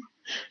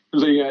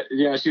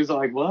 Yeah. She was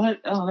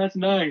what? Oh, that's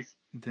nice.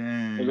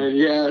 Damn. And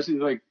then she's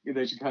and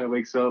then she kind of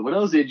wakes up. What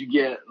else did you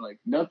get?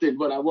 Nothing,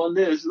 but I won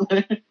this.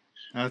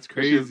 That's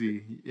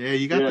crazy. Yeah,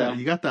 you got that.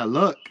 You got that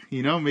luck.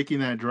 Making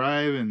that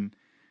drive and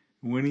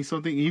winning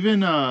something.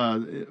 Even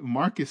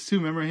Marcus too.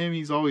 Remember him?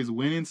 He's always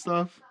winning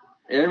stuff.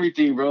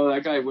 Everything, bro.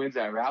 That guy wins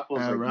at raffles.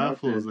 At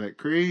raffles, nothing.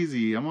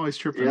 Crazy. I'm always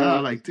tripping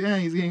out.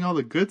 Damn, he's getting all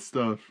the good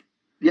stuff.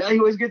 Yeah, he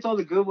always gets all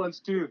the good ones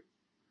too.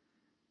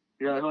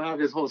 Yeah, he'll have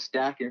his whole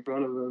stack in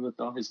front of him with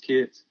all his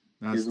kits.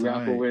 That's his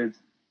raffle wins.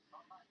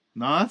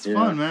 No, that's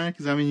fun, man.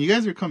 Because you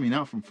guys are coming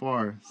out from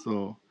far,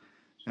 so.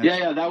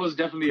 Yeah, that was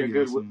definitely a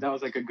good. Awesome. That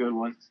was a good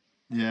one.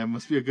 Yeah, it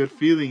must be a good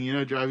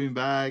feeling, driving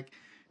back,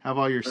 have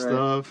all your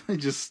stuff,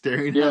 just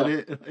staring at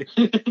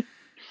it.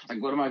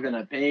 What am I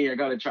gonna pay? I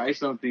gotta try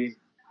something.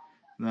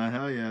 Nah,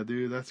 hell yeah,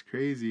 dude, that's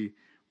crazy.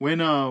 When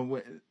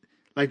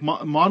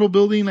model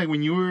building,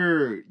 when you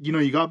were,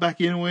 you got back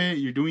into it,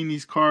 you're doing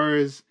these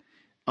cars.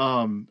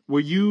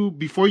 Were you,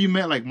 before you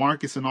met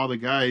Marcus and all the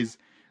guys,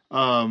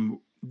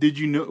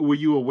 were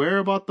you aware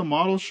about the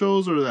model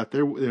shows, or that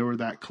there were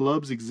that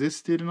clubs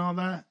existed and all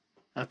that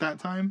at that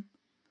time?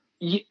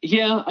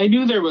 Yeah, I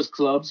knew there was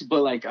clubs,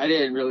 but I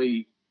didn't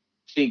really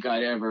think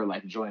I'd ever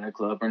join a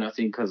club or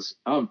nothing, because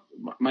I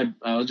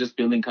was just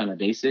building kind of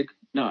basic,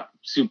 not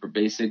super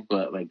basic,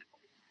 but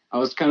I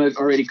was kind of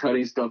already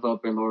cutting stuff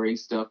up and lowering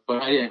stuff,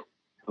 but I didn't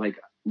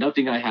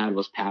nothing I had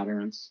was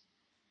patterns.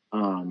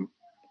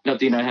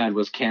 Nothing I had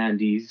was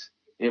candies.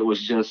 It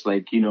was just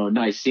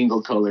nice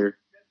single color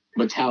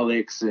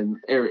metallics, and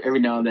every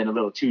now and then a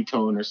little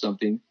two-tone or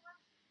something.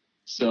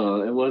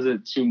 So it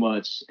wasn't too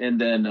much. And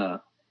then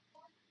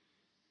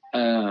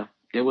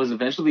it was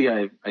eventually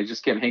I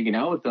just kept hanging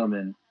out with them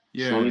and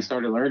slowly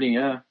started learning.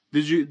 Yeah.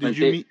 Did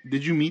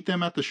you meet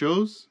them at the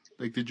shows?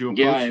 Did you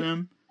approach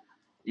them?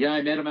 Yeah,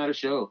 I met them at a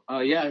show.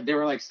 Yeah, they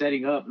were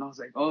setting up, and I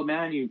was oh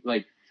man, you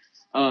it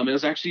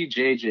was actually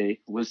JJ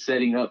was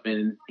setting up,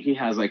 and he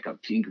has a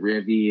pink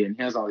Rivy, and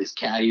he has all these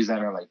caddies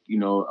that are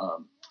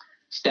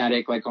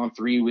static, on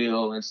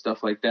 3-wheel and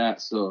stuff like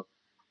that. So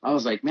I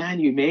was man,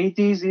 you made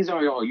these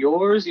are all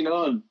yours,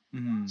 and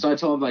so I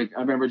told him, I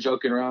remember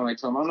joking around, I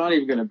told him, I'm not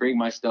even gonna bring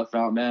my stuff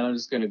out, man, I'm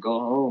just gonna go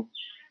home.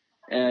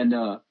 And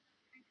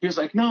he was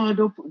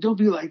no, don't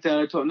be like that.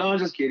 I told him, no, I'm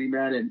just kidding,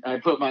 man. And I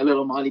put my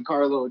little Monte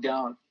Carlo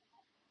down,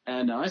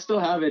 and I still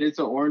have it. It's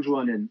an orange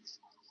one, and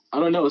I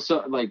don't know,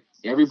 so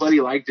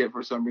everybody liked it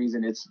for some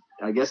reason.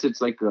 I guess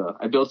it's like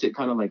I built it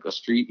kind of like a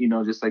street,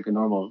 just like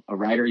a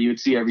rider you'd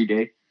see every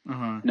day.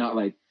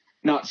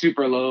 Not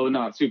super low,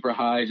 not super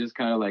high, just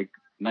kind of like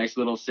nice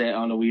little set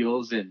on the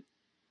wheels. And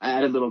I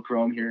added little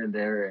chrome here and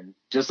there and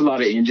just a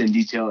lot of engine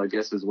detail, I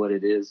guess is what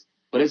it is.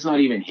 But it's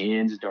not even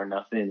hinged or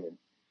nothing. And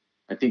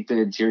I think the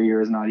interior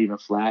is not even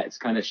flat. It's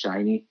kind of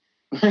shiny.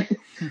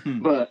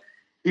 But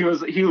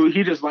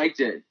he just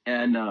liked it.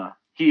 And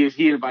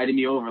he invited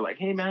me over like,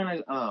 hey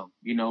man, I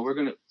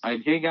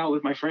hang out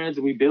with my friends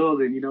and we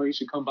build and, you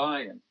should come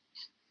by. And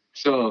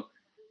so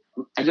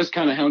I just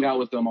kind of hung out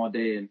with them all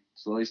day and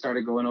slowly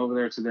started going over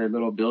there to their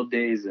little build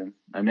days. And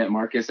I met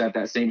Marcus at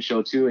that same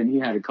show too. And he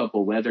had a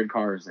couple weathered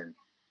cars and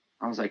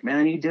I was like,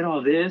 man, he did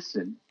all this.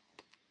 And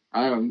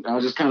I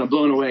was just kind of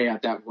blown away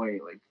at that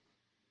point. Like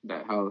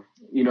that, how,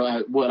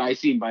 what I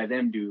seen by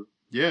them do.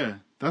 Yeah,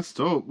 that's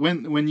dope.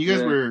 When you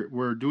guys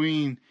were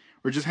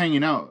just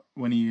hanging out,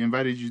 when he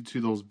invited you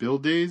to those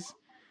build days,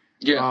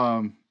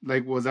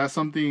 like, was that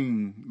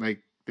something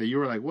like that you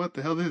were like, what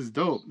the hell, this is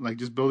dope? Like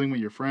just building with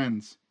your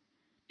friends.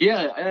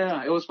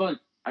 Yeah, it was fun.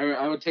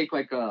 I would take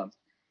like a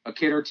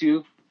kid or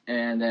two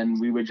and then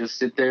we would just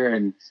sit there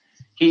and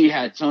he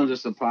had tons of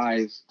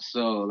supplies.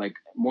 So like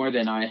more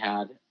than I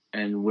had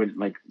and would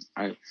like,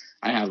 I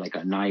had like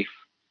a knife,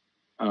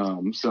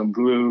 some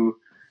glue,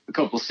 a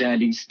couple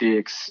sanding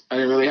sticks. I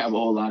didn't really have a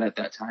whole lot at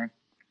that time.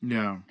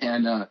 Yeah.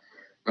 And,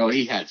 bro,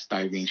 he had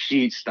styrene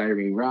sheets,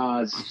 styrene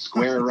rods,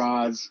 square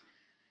rods,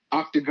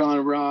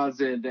 octagon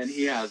rods, and then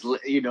he has,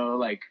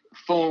 like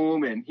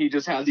foam, and he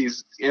just had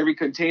these, every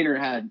container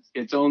had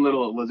its own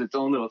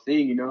little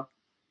thing,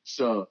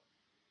 So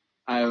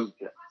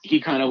he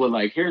kind of would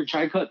like, here,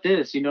 try cut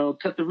this,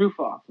 cut the roof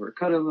off or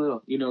cut a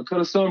little, cut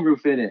a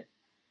sunroof in it.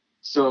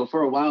 So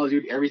for a while,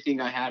 dude,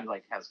 everything I had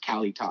like has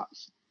Cali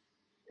tops.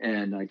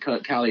 And I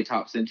cut Cali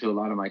tops into a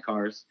lot of my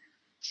cars.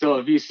 So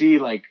if you see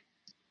like,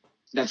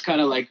 that's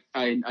kind of like,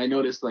 I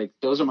noticed like,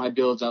 those are my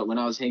builds out when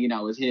I was hanging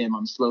out with him.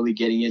 I'm slowly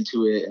getting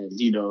into it and,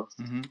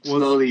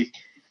 slowly,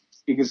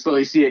 you can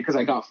slowly see it because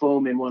I got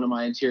foam in one of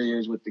my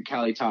interiors with the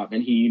Cali top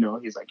and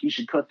he's like, you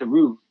should cut the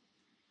roof.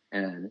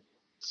 And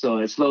so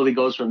it slowly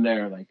goes from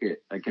there. Like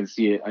I can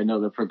see it. I know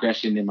the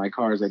progression in my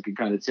cars. I can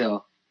kind of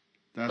tell.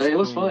 But it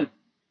was fun.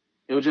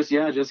 It was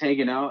just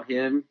hanging out,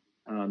 him,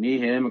 me,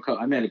 him.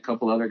 I met a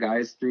couple other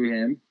guys through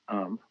him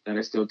that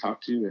I still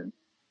talk to. And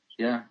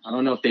yeah, I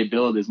don't know if they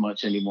build as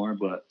much anymore,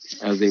 but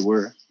as they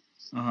were.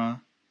 Uh-huh.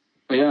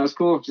 But yeah, it was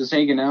cool. Just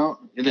hanging out.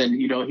 And then,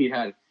 he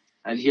had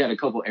a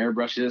couple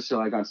airbrushes.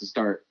 So I got to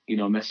start,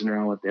 messing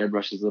around with the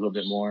airbrushes a little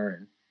bit more.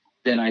 And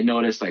then I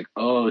noticed like,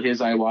 oh, his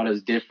Iwata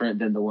is different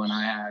than the one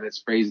I had. It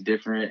sprays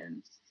different.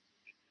 And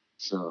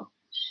so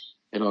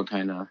it all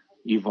kind of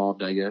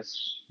evolved, I guess.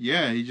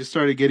 Yeah, he just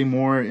started getting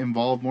more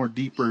involved, more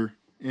deeper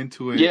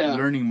into it,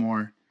 learning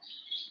more.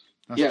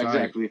 That's tight.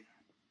 Exactly.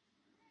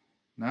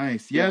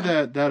 Nice. Yeah,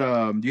 that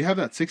do you have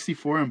that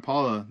 64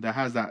 Impala that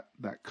has that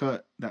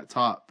cut, that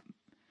top?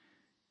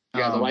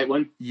 Yeah, the white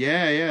one?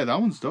 Yeah, that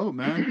one's dope,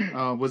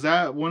 man. Was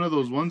that one of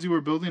those ones you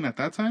were building at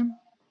that time?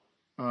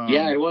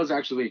 Yeah, it was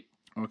actually.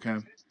 Okay.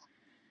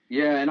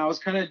 Yeah, and I was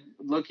kind of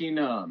looking,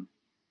 I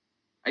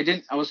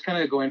was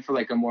kind of going for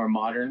like a more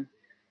modern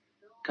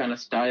kind of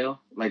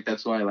style. Like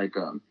that's why like,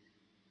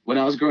 when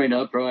I was growing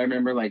up, bro, I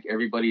remember like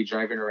everybody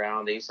driving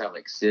around, they used to have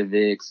like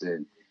Civics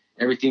and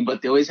everything,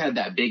 but they always had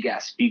that big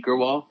ass speaker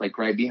wall, like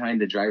right behind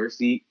the driver's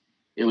seat.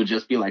 It would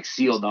just be like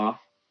sealed off.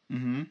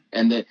 Mm-hmm.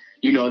 And then,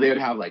 they would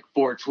have like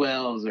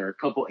 412s or a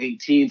couple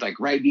 18s, like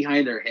right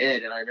behind their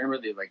head. And I remember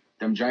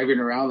them driving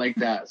around like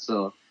that.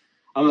 So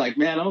I'm like,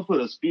 man, I'm gonna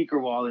put a speaker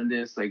wall in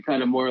this, like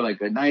kind of more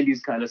like a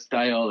 90s kind of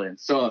style. And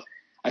so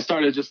I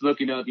started just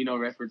looking up,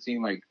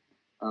 referencing like,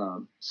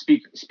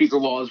 speaker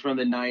walls from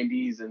the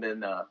 90s and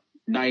then,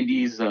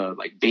 90s,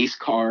 like bass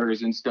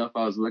cars and stuff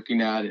I was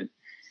looking at. And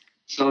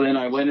so then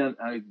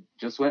I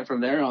just went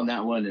from there on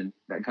that one, and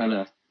that kind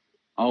of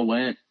all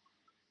went.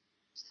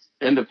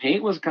 And the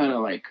paint was kind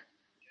of like,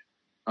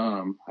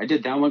 I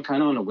did that one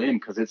kind of on a whim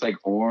because it's like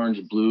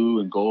orange, blue,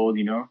 and gold,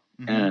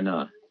 Mm-hmm. And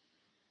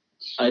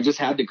I just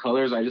had the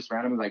colors. I just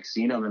randomly like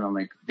seen them, and I'm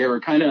like, they were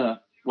kind of,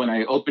 when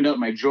I opened up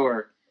my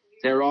drawer,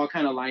 they were all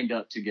kind of lined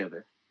up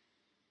together.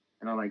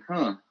 And I'm like,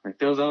 like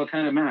those all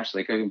kind of match.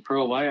 Like in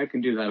pearl white, I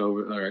can do that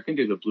or I can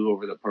do the blue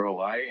over the pearl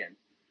white. And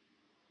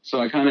so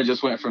I kind of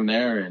just went from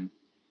there, and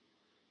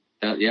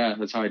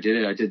that's how I did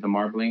it. I did the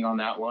marbling on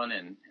that one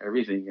and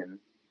everything. And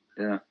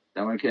yeah,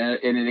 that one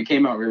it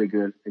came out really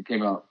good. It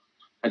came out,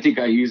 I think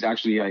that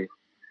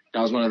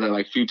was one of the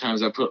like few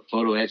times I put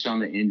photo etch on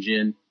the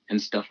engine and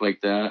stuff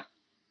like that.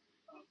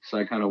 So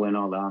I kind of went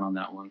all out on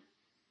that one.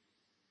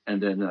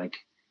 And then like,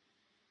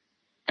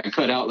 I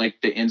cut out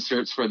like the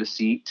inserts for the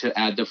seat to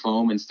add the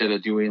foam instead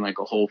of doing like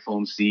a whole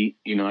foam seat.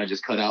 I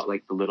just cut out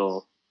like the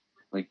little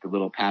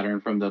pattern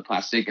from the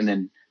plastic and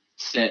then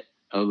set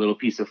a little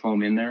piece of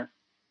foam in there.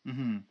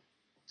 Mm-hmm.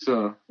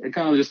 So it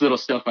kind of just little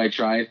stuff I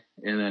tried,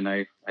 and then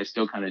I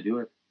still kind of do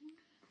it.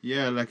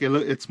 Yeah, like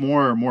it's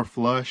more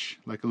flush.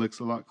 Like it looks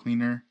a lot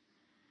cleaner.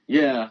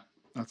 Yeah.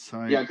 That's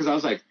tight. Yeah, because I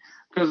was like,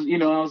 because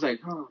I was like,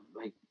 oh,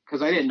 like,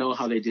 because I didn't know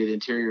how they did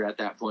interior at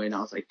that point. I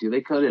was like, do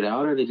they cut it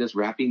out? Or are they just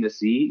wrapping the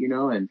seat?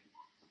 And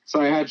so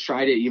I had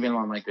tried it even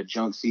on like a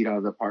junk seat out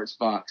of the parts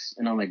box,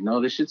 and I'm like,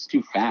 no, this shit's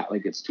too fat,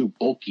 like it's too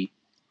bulky.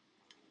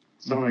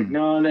 So I'm like,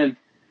 no, and then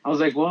I was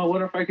like, well,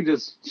 what if I could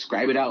just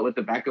scribe it out with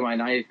the back of my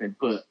knife and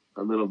put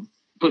a little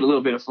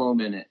bit of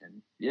foam in it?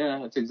 And yeah,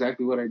 that's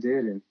exactly what I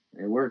did, and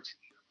it worked.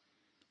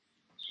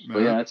 But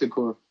yeah,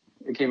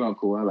 it came out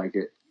cool. I like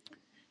it.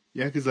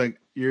 Yeah, because like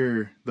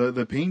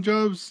the paint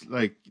jobs,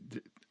 like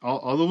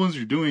all the ones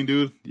you're doing,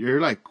 dude,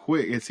 you're like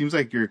quick. It seems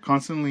like you're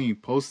constantly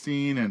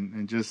posting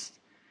and just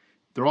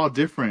they're all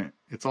different.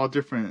 It's all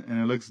different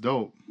and it looks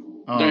dope.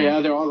 Yeah,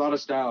 there are a lot of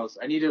styles.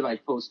 I need to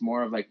like post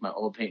more of like my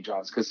old paint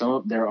jobs because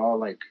they're all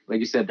like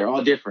you said, they're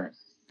all different.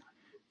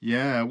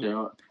 Yeah.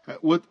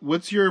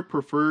 What's your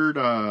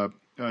preferred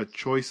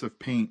choice of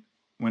paint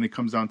when it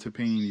comes down to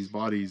painting these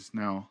bodies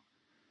now?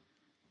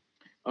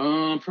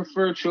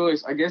 Preferred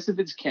choice. I guess if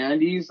it's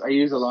candies, I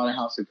use a lot of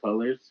House of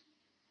Colors.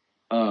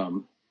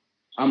 I'm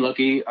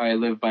lucky. I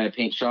live by a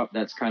paint shop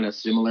that's kind of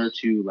similar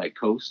to like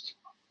Coast,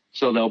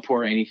 so they'll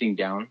pour anything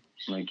down.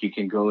 Like you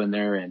can go in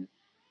there and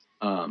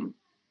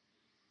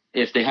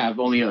if they have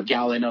only a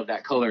gallon of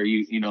that color,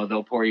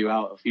 they'll pour you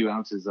out a few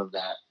ounces of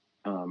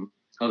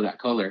that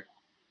color.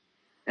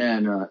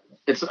 And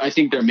I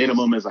think their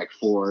minimum is like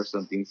 4 or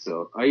something.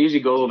 So I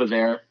usually go over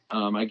there.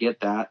 I get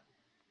that,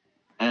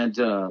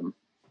 and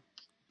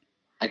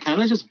I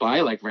kind of just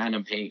buy like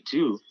random paint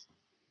too.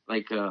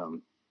 Like I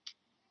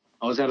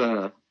was at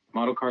a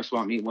model car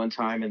swap meet one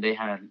time, and they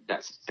had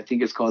I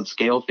think it's called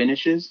Scale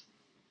Finishes.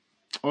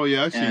 Oh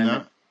yeah, I've seen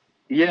that.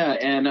 Yeah,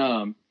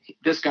 and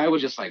this guy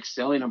was just like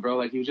selling them, bro.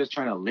 Like he was just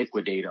trying to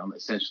liquidate them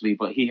essentially.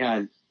 But he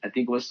had, I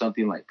think it was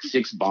something like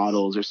 6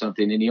 bottles or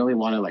something, and he only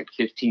wanted like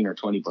 $15 or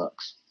 $20.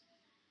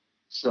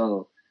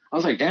 So I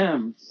was like,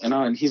 damn.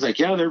 And he's like,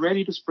 yeah, they're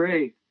ready to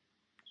spray.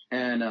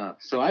 And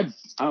so I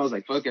was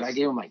like, fuck it. I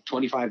gave him like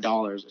 $25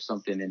 or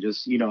something, and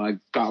just I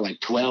got like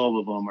 12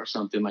 of them or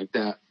something like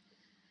that.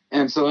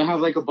 And so I have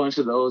like a bunch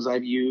of those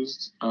I've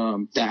used.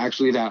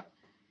 That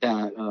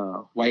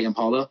white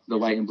Impala, the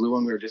white and blue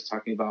one we were just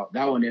talking about,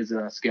 that one is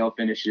Scale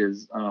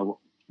Finishes.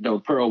 The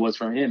pearl was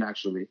from him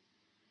actually.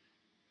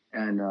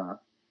 And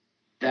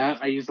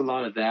that I used a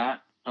lot of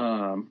that.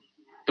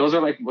 Those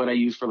are like what I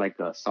use for like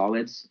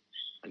solids.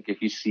 Like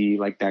if you see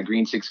like that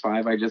green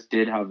 6.5 I just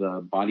did, how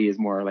the body is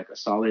more like a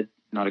solid,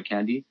 not a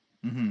candy.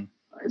 Mm-hmm.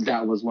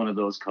 That was one of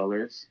those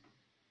colors.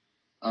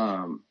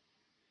 I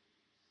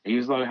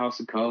use a lot of House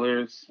of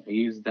Colors. I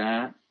use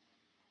that.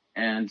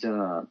 And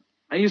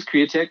I use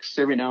Createx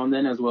every now and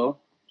then as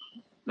well.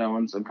 That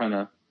one's, I'm kind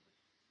of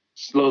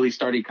slowly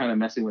started kind of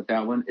messing with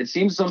that one. It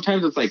seems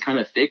sometimes it's like kind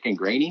of thick and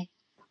grainy.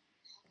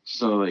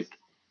 So like,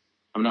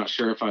 I'm not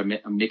sure if I'm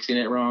mixing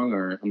it wrong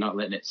or I'm not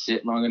letting it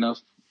sit long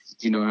enough,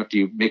 after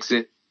you mix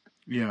it.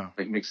 Yeah.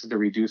 Like mix the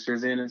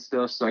reducers in and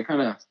stuff. So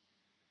I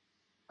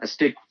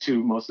stick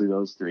to mostly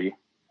those 3.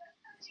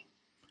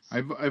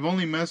 I've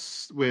only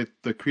messed with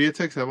the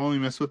Createx. I've only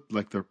messed with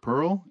like their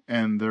pearl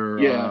and their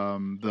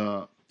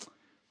the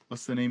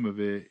what's the name of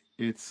it?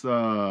 It's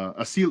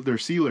their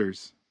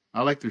sealers.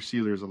 I like their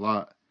sealers a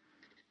lot.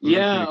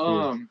 Those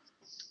cool.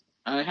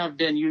 I have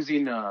been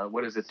using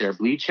what is it? Their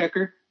bleed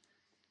checker.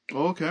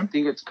 Oh, okay. I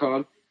think it's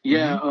called.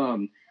 Yeah.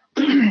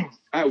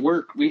 At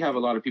work we have a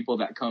lot of people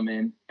that come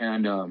in,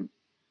 and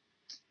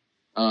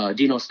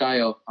Dino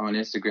Style on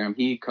Instagram,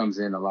 he comes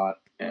in a lot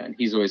and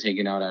he's always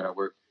hanging out at our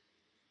work.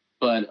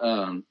 But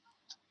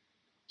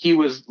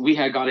we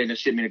had got in a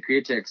shipment of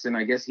Createx, and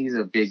I guess he's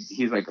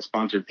like a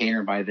sponsored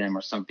painter by them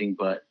or something,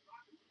 but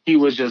he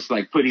was just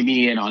like putting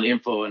me in on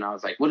info, and I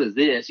was like, what is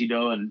this?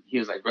 And he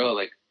was like, bro,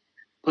 like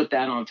put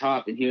that on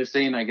top. And he was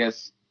saying, I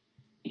guess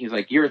he's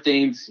like,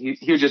 urethanes,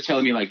 he was just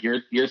telling me like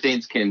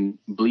urethanes can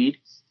bleed.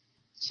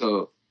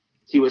 So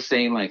he was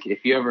saying like,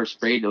 if you ever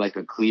sprayed like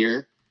a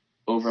clear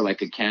over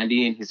like a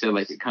candy, and he said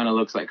like it kind of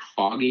looks like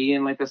foggy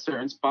in like a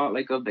certain spot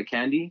like of the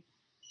candy,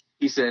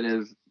 he said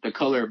is the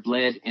color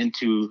bled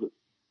into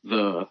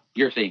the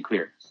urethane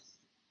clear.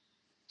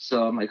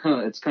 So I'm like,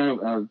 it's kind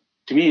of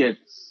to me it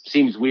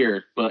seems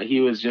weird, but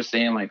he was just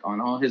saying like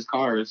on all his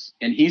cars,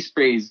 and he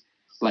sprays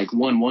like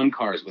 1/1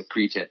 cars with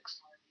Createx,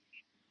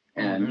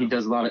 and he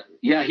does a lot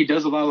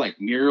of like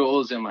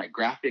murals and like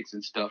graphics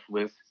and stuff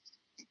with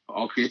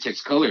all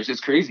Createx colors.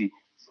 It's crazy.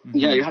 Mm-hmm.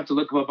 Yeah, you have to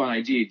look him up on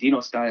IG, Dino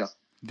Style.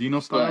 Dino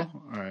Style?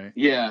 All right.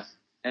 Yeah.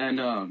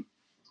 And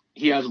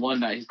he has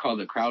one that he's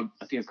called I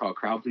think it's called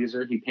Crowd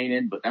Pleaser, he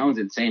painted, but that one's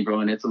insane, bro.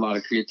 And it's a lot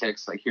of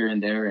Createx like here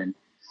and there. And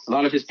a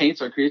lot of his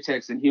paints are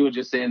Createx. And he was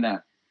just saying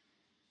that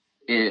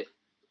it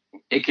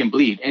can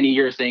bleed. Any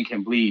urethane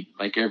can bleed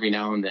like every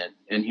now and then.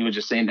 And he was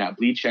just saying that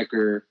bleed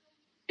checker,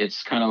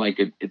 it's kind of like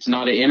it's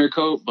not an inner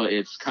coat, but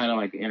it's kind of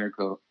like an inner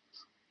coat.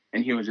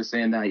 And he was just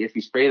saying that if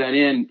you spray that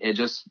in, it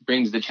just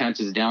brings the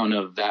chances down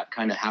of that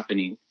kind of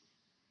happening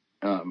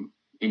in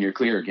your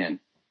clear again.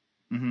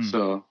 Mm-hmm.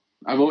 So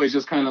I've always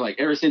just kind of like,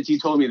 ever since you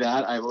told me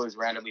that, I've always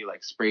randomly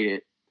like sprayed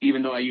it.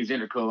 Even though I use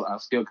Intercoat, I'll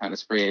still kind of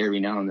spray it every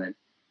now and then.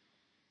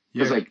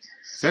 Yeah, like,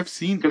 'cause I've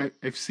seen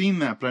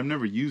that, but I've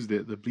never used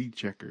it. The bleed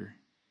checker.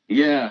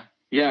 yeah,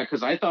 yeah,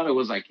 because I thought it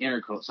was like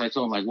Intercoat. So I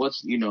told him like,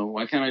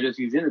 why can't I just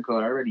use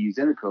Intercoat? I already use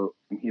Intercoat.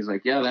 And he's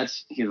like, yeah,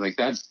 that's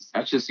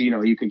just,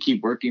 you can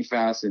keep working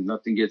fast and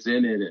nothing gets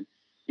in it, and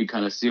you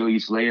kind of seal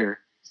each layer.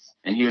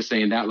 And he was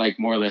saying that like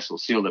more or less will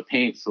seal the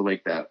paint, so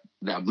like that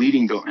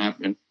bleeding don't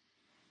happen.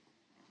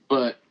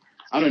 But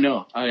I don't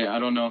know. I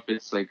don't know if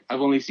it's like,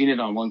 I've only seen it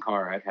on one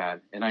car I've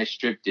had, and I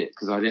stripped it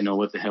because I didn't know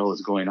what the hell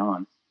was going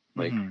on.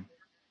 Like, Mm-hmm.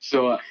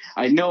 so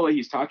I know what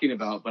he's talking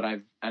about, but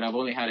I've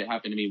only had it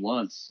happen to me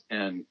once,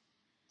 and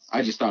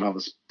I just thought I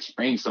was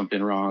spraying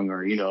something wrong,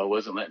 or I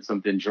wasn't letting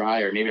something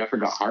dry, or maybe I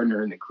forgot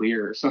hardener in the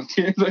clear or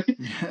something.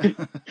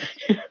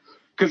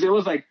 Because it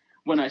was like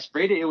when I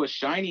sprayed it, it was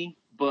shiny,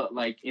 but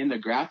like in the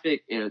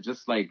graphic, it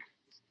just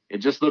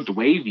looked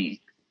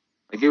wavy.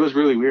 Like it was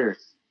really weird.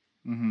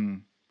 Mm-hmm.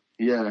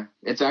 Yeah,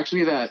 it's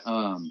actually that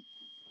I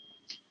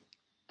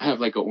have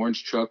like an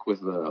orange truck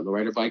with a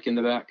rider bike in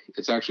the back.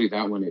 It's actually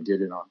that one it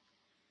did it on,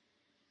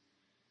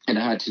 and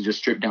I had to just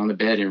strip down the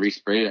bed and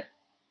respray it.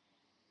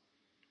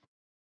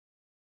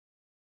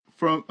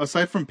 From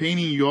aside from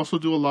painting, you also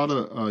do a lot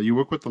of you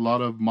work with a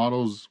lot of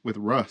models with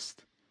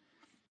rust.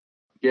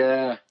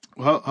 Yeah.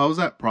 How's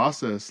that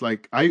process?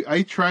 Like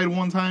I tried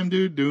one time,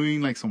 dude,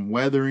 doing like some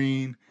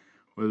weathering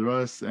with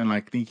rust and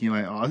like thinking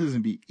like, oh, this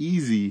isn't be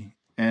easy.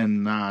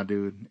 And nah,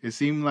 dude, it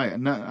seemed like I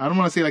don't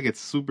want to say like it's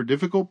super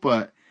difficult,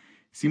 but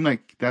it seemed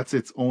like that's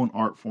its own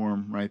art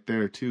form right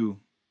there too.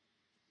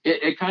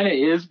 It kind of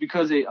is,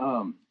 because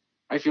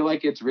I feel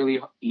like it's really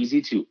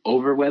easy to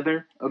over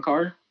weather a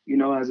car,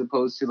 as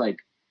opposed to like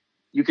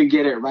you can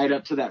get it right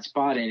up to that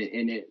spot,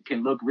 and it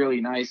can look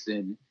really nice,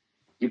 and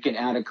you can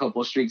add a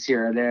couple streaks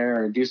here or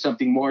there or do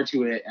something more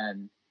to it,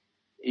 and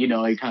you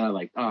kind of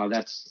like, oh,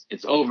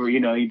 it's over,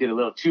 you did a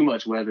little too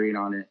much weathering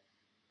on it.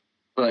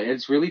 But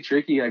it's really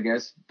tricky, I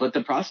guess. But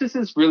the process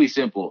is really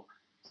simple.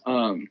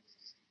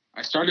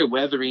 I started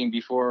weathering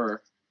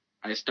before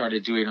I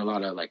started doing a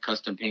lot of like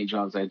custom paint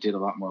jobs. I did a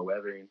lot more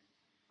weathering.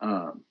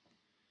 Um,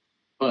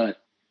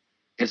 but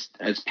it's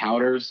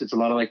powders. It's a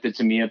lot of like the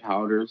Tamiya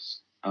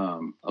powders.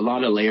 A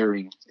lot of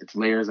layering. It's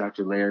layers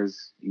after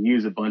layers. You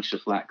use a bunch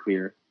of flat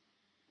clear.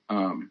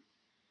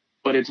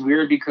 But it's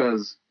weird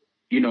because,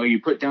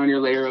 you put down your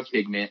layer of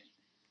pigment,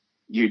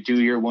 you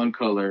do your one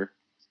color,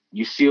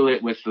 you seal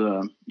it with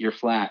your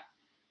flat,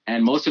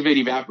 and most of it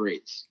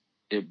evaporates.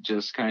 It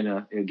just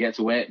it gets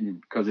wet,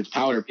 and because it's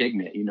powder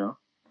pigment.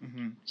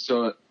 Mm-hmm.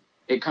 So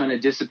it kind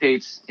of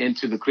dissipates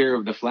into the clear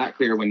of the flat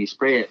clear when you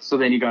spray it. So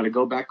then you got to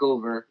go back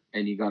over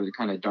and you got to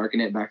kind of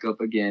darken it back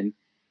up again.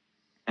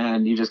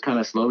 And you just kind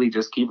of slowly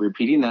just keep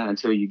repeating that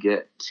until you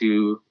get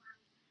to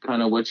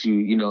kind of what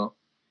the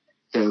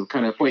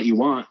kind of point you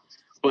want.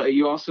 But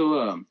you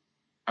also,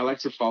 I like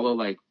to follow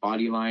like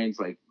body lines,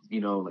 like,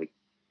 like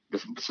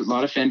a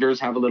lot of fenders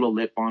have a little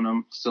lip on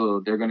them. So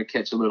they're going to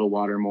catch a little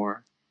water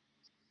more.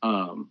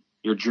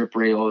 Your drip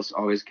rails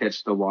always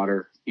catch the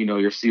water.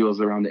 Your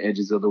seals around the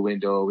edges of the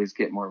window always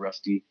get more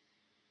rusty.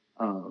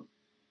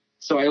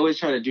 So I always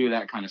try to do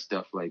that kind of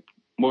stuff, like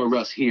more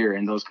rust here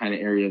in those kind of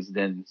areas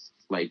than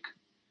like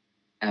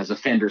as a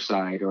fender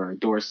side or a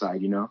door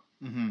side,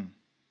 Mm-hmm.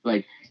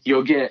 Like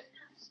you'll get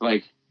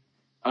like,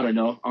 I don't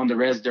know, on the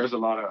res, there's a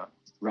lot of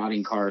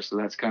rotting cars. So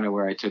that's kind of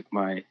where I took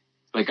I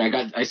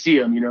see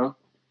them,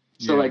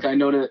 So Yeah. like I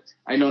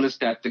noticed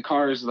that the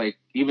cars, like,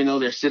 even though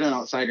they're sitting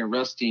outside and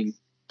rusting,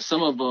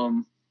 some of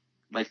them,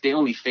 like, they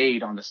only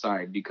fade on the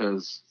side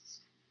because,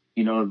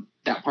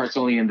 that part's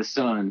only in the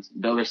sun.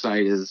 The other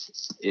side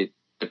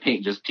the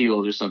paint just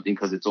peeled or something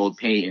because it's old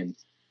paint, and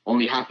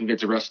only half of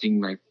it's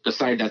rusting, like the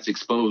side that's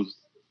exposed.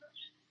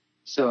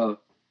 So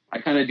I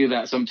kind of do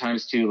that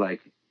sometimes too.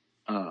 Like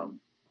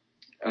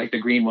the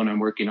green one I'm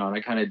working on,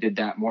 I kind of did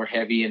that more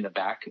heavy in the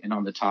back, and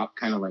on the top,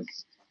 kind of like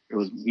it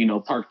was,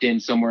 parked in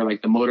somewhere,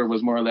 like the motor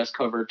was more or less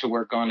covered to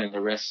work on, and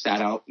the rest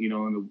sat out,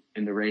 in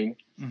the rain.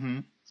 Mm-hmm.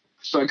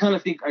 So I kind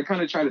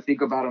of try to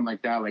think about them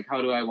like that. Like,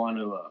 how do I want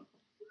to,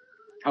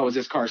 how is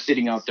this car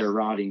sitting out there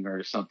rotting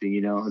or something,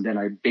 and then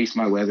I base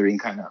my weathering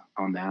kind of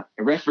on that.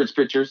 And reference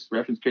pictures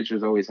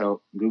always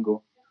help.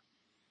 Google.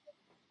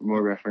 The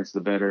more reference,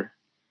 the better.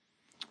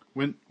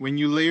 When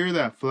you layer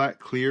that flat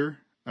clear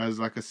as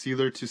like a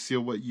sealer to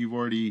seal what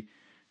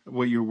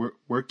you're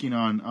working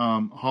on,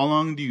 how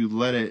long do you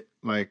let it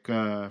like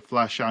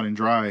flash out and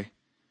dry?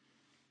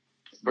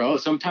 Bro,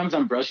 sometimes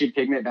I'm brushing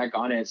pigment back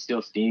on it, it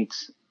still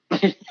stinks.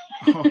 Like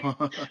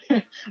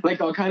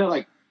I'll kind of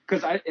like,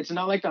 because it's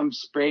not like I'm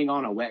spraying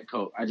on a wet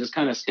coat. I just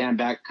kind of stand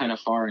back kind of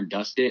far and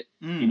dust it,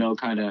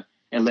 kind of,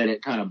 and let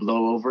it kind of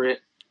blow over it.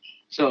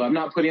 So I'm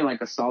not putting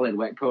like a solid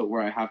wet coat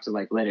where I have to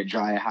like let it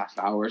dry a half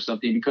hour or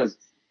something, because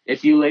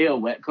if you lay a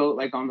wet coat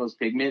like on those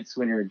pigments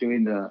when you're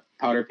doing the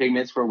powder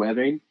pigments for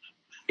weathering,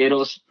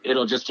 it'll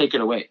just take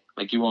it away.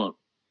 Like you won't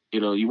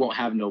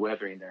have no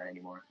weathering there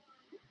anymore.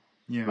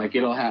 Yeah. Like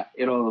you'll have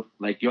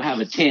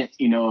a tint,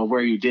 of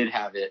where you did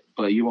have it,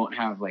 but you won't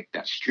have like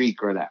that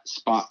streak or that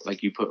spot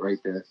like you put right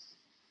there.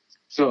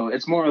 So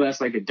it's more or less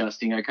like a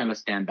dusting. I kind of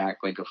stand back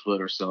like a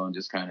foot or so and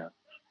just kind of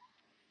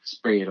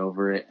spray it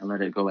over it and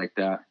let it go like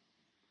that.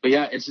 But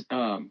yeah, it's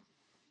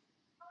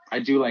I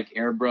do like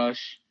airbrush.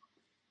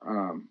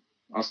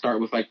 I'll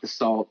start with like the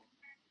salt,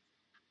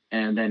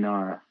 and then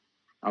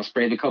I'll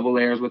spray the couple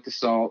layers with the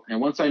salt. And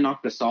once I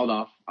knock the salt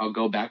off, I'll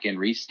go back and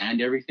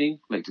re-sand everything,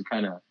 like to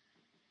kind of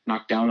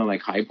knock down the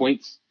like high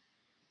points.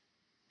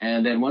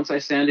 And then once I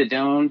sand it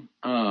down,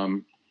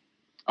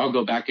 I'll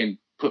go back and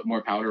put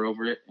more powder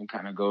over it and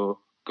kind of go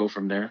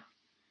from there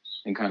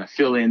and kind of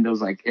fill in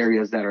those like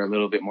areas that are a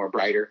little bit more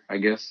brighter, I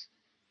guess.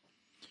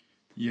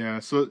 Yeah,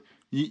 so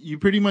you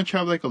pretty much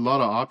have like a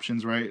lot of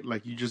options, right?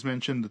 Like you just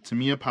mentioned the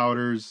Tamiya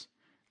powders.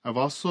 I've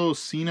also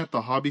seen at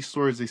the hobby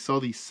stores they sell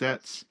these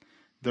sets.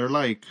 They're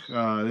like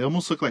they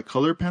almost look like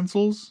color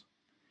pencils.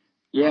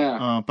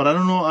 Yeah. But I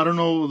don't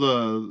know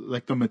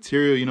the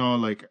material, you know,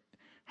 like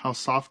how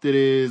soft it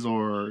is,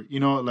 or you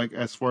know, like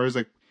as far as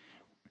like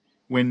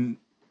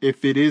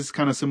if it is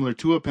kind of similar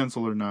to a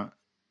pencil or not.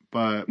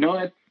 But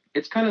no,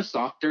 it's kind of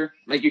softer.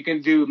 Like you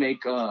can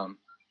make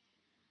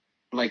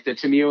like the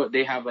Tamiya,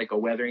 they have like a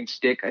weathering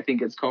stick, I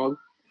think it's called,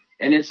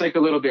 and it's like a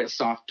little bit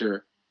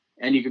softer,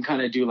 and you can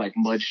kind of do like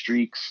mud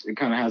streaks. It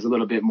kind of has a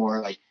little bit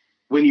more like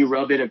when you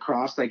rub it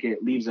across, like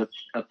it leaves a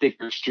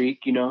thicker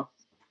streak, you know,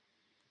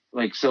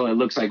 like so it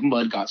looks like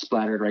mud got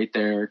splattered right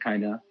there,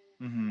 kind of.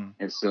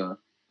 mm-hmm.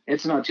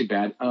 It's not too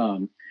bad.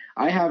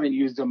 I haven't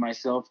used them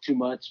myself too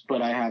much,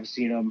 but I have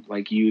seen them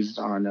like used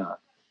on.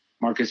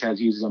 Marcus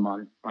has used them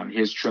on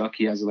his truck.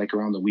 He has it like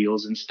around the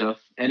wheels and stuff,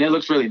 and it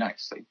looks really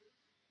nice. Like,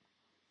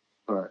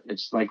 but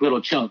it's like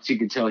little chunks. You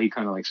could tell he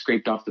kind of like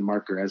scraped off the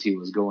marker as he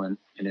was going,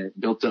 and it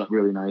built up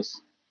really nice.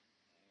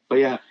 But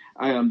yeah,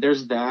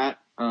 there's that.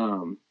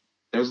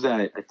 There's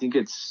that. I think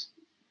it's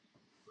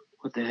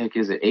what the heck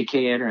is it? AK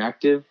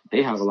Interactive.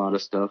 They have a lot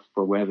of stuff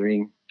for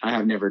weathering. I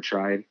have never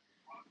tried.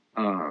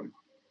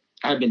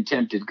 I've been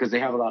tempted because they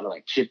have a lot of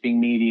like chipping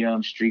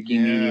mediums,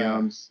 streaking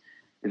mediums.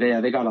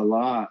 They got a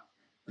lot.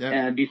 Yeah.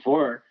 And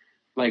before,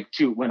 like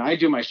when I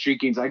do my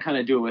streakings, I kind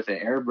of do it with an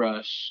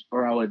airbrush,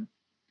 or I would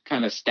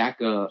kind of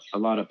stack a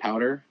lot of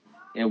powder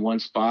in one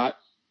spot,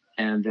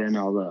 and then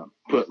I'll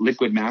put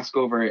liquid mask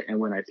over it. And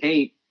when I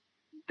paint,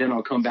 then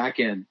I'll come back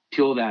and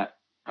peel that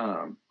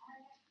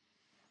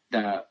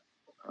the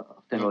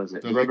hell is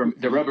it?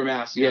 The rubber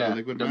mask. Yeah, the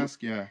liquid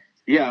mask. Yeah.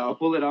 Yeah, I'll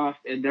pull it off,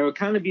 and there will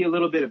kind of be a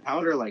little bit of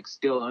powder like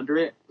still under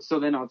it. So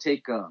then I'll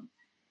take a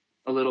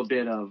little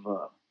bit of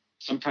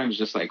sometimes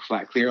just like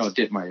flat clear. I'll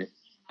dip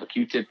a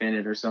Q-tip in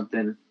it or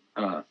something,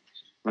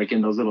 like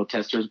in those little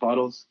testers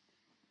bottles,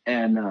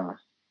 and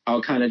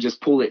I'll kind of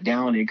just pull it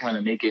down and kind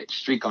of make it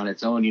streak on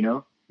its own, you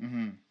know.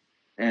 Mm-hmm.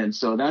 And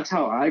so that's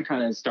how I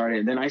kind of started.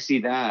 And then I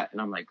see that,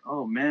 and I'm like,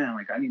 oh man,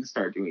 like I need to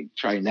start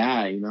trying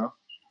that, you know.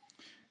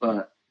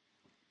 But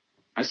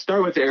I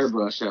start with the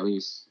airbrush at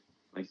least,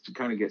 like to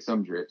kind of get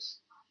some drips.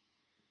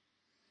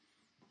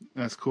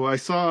 That's cool. I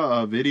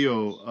saw a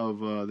video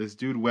of this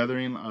dude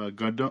weathering a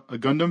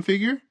Gundam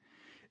figure.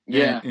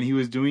 Yeah. And he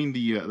was doing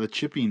the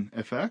chipping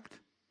effect.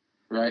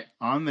 Right.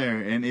 On there,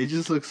 and it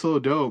just looks so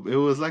dope. It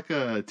was like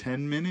a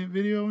 10-minute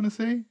video, I want to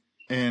say.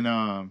 And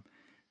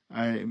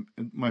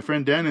my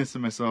friend Dennis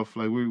and myself,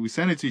 like we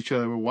sent it to each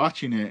other. We're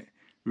watching it.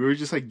 We were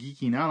just like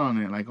geeking out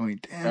on it, like going,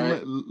 damn,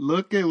 right.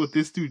 Look at what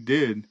this dude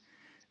did.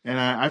 And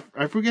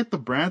I forget the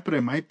brand, but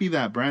it might be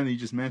that brand that you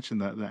just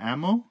mentioned, the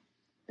ammo.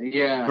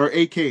 Yeah. Or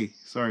AK,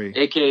 sorry.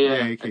 AK,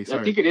 yeah. AK,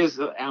 sorry. I think it is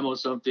ammo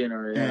something,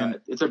 or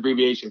it's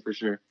abbreviation for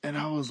sure. And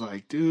I was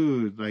like,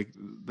 dude, like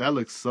that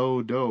looks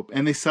so dope.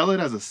 And they sell it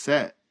as a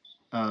set.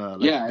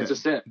 It's a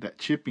set. That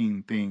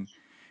chipping thing.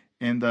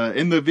 And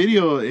in the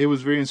video, it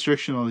was very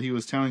instructional. He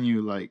was telling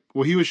you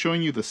he was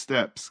showing you the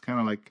steps, kind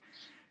of like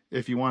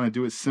if you want to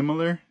do it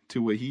similar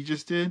to what he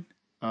just did.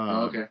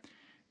 Okay.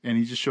 And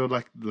he just showed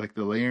like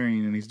the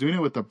layering, and he's doing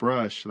it with a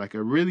brush, like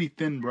a really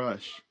thin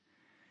brush.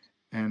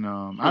 And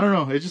I don't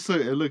know,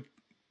 it looked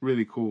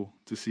really cool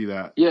to see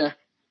that. Yeah,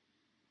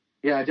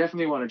 I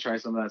definitely want to try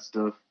some of that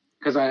stuff,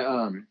 because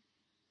I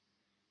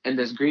in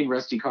this green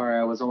rusty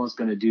car, I was almost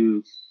gonna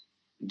do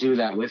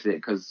that with it,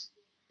 because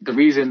the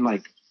reason,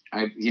 like,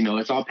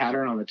 it's all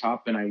pattern on the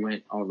top, and I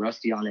went all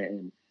rusty on it,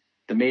 and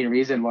the main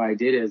reason why I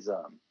did is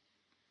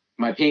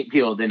my paint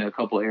peeled in a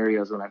couple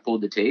areas when I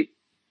pulled the tape.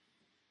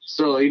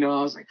 So I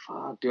was like,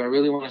 fuck, do I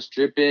really want to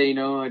strip it?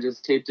 I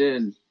just taped it,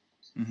 and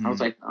I was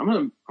like,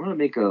 I'm gonna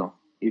make a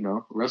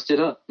rust it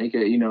up, make it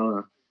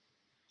a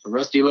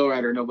rusty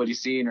lowrider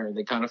nobody's seen or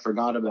they kind of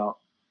forgot about.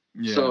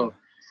 Yeah. So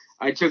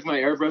I took my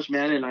airbrush,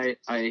 man, and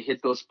I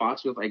hit those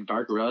spots with like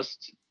dark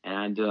rust,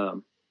 and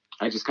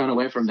I just kind of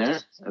went from there.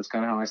 That's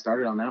kind of how I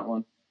started on that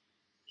one.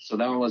 So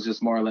that one was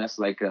just more or less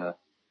like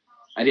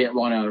I didn't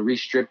want to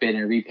restrip it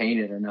and repaint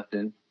it or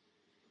nothing.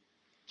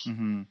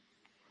 Mm-hmm.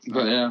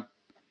 But yeah,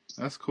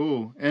 that's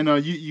cool. And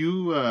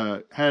you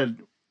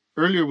had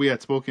earlier we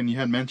had spoken. You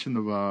had mentioned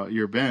about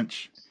your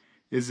bench.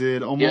 Is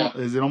it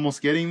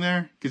almost getting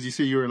there? Because you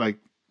said you were like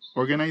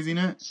organizing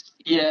it.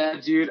 Yeah,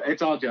 dude,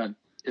 it's all done.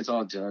 It's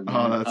all done. Man.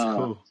 Oh, that's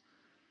cool.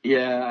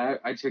 Yeah,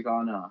 I took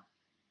on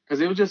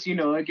because it was just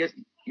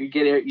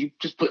you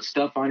just put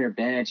stuff on your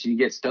bench, and you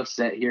get stuff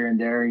set here and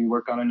there, and you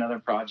work on another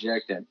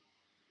project, and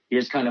you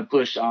just kind of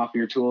push off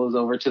your tools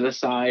over to the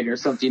side or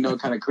something,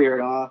 kind of clear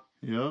it off.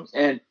 Yep.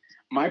 And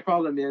my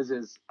problem is,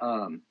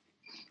 I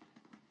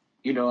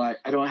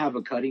don't have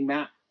a cutting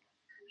mat,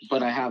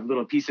 but I have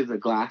little pieces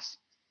of glass.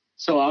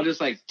 So I'll just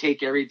like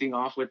take everything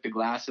off with the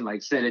glass and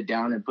like set it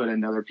down and put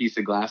another piece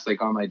of glass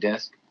like on my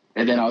desk.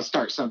 And then I'll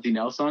start something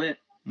else on it.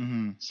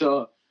 Mm-hmm.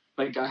 So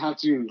like I have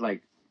to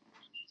like,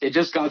 it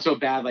just got so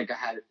bad. Like I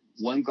had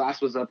one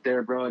glass was up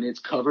there, bro, and it's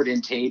covered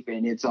in tape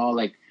and it's all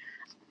like,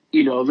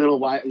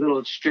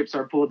 little strips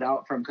are pulled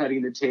out from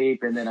cutting the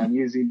tape. And then I'm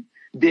using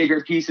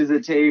bigger pieces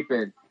of tape.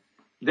 And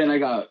then I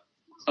got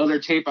other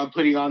tape I'm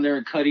putting on there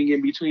and cutting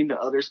in between the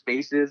other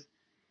spaces.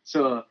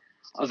 So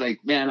I was like,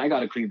 man, I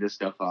got to clean this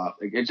stuff off.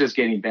 Like, it's just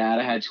getting bad.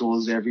 I had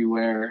tools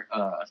everywhere.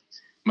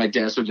 My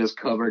desk was just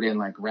covered in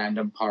like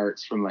random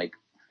parts from like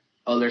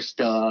other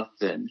stuff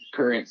and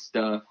current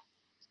stuff.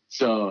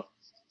 So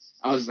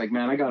I was like,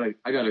 man, I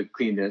gotta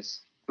clean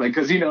this. Like,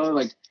 cause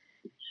like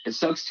it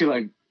sucks to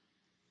like,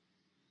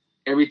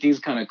 everything's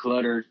kind of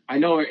cluttered. I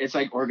know it's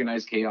like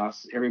organized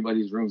chaos.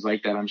 Everybody's room's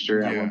like that, I'm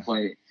sure, at one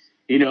point.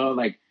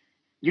 Like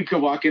you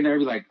could walk in there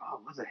and be like, oh,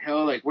 what the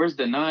hell? Like, where's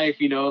the knife?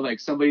 Like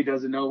somebody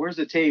doesn't know. Where's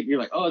the tape? You're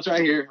like, oh, it's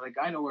right here. Like,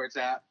 I know where it's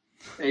at.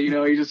 And,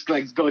 you just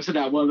like go to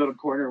that one little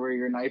corner where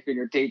your knife and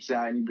your tape's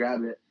at and you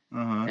grab it.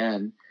 Uh-huh.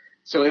 And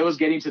so it was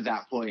getting to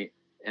that point.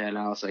 And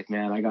I was like,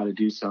 man, I got to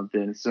do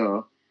something.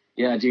 So,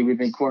 yeah, dude, we've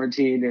been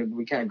quarantined and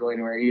we can't go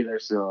anywhere either.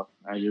 So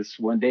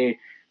one day,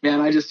 man,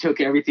 I just took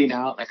everything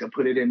out. Like I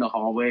put it in the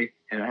hallway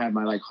and I had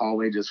my like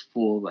hallway just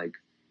full, like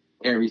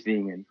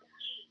everything. And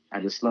I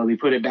just slowly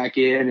put it back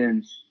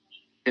in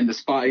the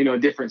spot,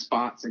 different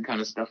spots and kind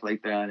of stuff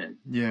like that. And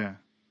yeah,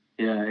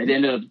 it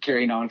ended up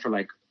carrying on for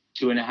like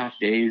 2.5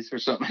 days or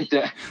something like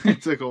that.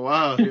 It took a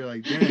while. You're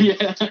like, damn.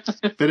 Yeah.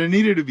 But it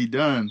needed to be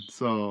done.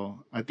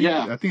 So I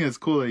think it's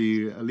cool that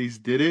you at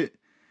least did it.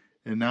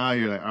 And now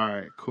you're like, all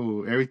right,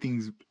 cool.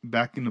 Everything's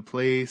back into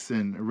place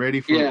and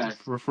ready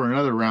for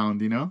another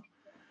round,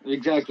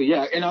 Exactly.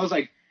 Yeah. And I was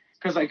like,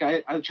 cause like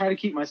I try to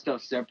keep my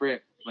stuff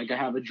separate. Like I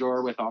have a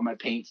drawer with all my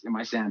paints and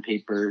my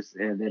sandpapers.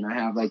 And then I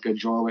have like a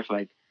drawer with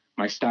like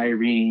my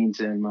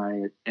styrenes and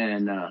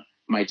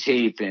my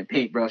tape and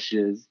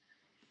paintbrushes.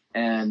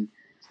 And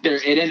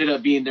it ended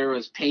up being, there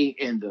was paint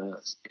in the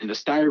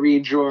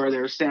styrene drawer,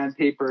 there was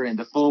sandpaper in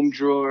the foam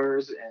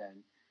drawers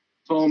and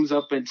foams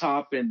up and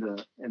top in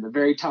the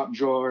very top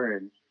drawer.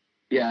 And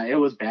yeah, it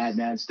was bad,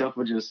 man. Stuff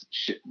was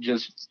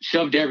just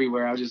shoved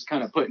everywhere. I was just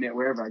kind of putting it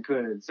wherever I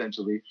could,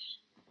 essentially,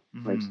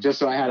 like just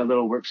so I had a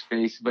little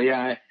workspace. But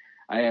yeah,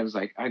 I was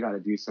like, I got to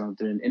do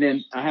something. And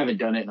then I haven't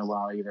done it in a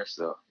while either,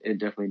 so it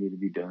definitely need to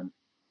be done.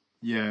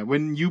 Yeah.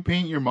 When you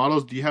paint your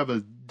models, do you have a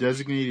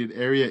designated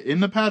area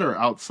in the pad or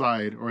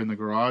outside or in the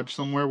garage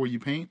somewhere where you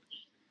paint?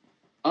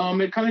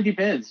 It kind of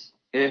depends.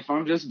 If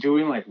I'm just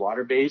doing like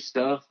water-based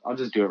stuff, I'll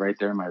just do it right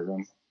there in my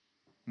room.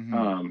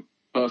 Mm-hmm.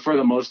 But for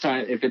the most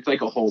time, if it's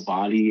like a whole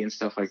body and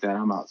stuff like that,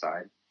 I'm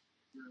outside.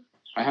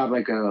 I have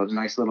like a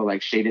nice little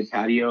like shaded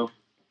patio,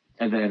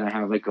 and then I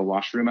have like a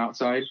washroom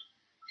outside.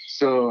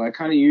 So I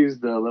kind of use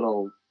the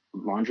little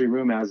laundry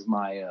room as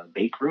my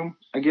bake room,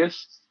 I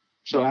guess.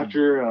 So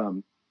after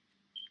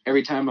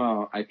every time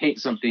I paint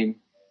something,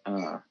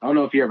 I don't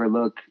know if you ever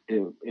look,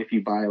 if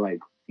you buy like,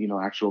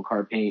 actual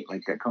car paint,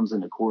 like that comes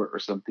in a quart or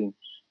something,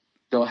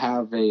 they'll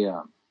have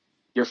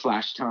your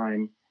flash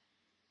time,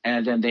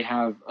 and then they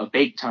have a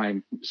bake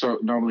time. So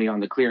normally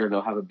on the clear,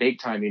 they'll have a bake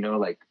time,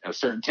 like a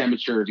certain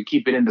temperature to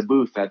keep it in the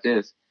booth at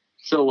this.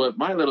 So what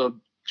my little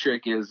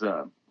trick is,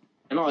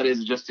 and all it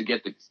is just to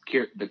get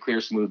the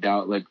clear smoothed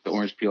out, like the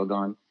orange peel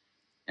gone.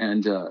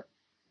 And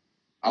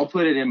I'll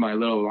put it in my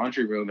little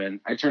laundry room and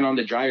I turn on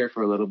the dryer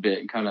for a little bit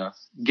and kind of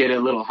get it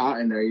a little hot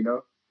in there,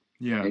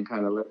 Yeah. And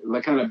kind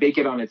of bake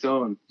it on its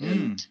own.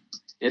 And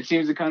it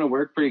seems to kind of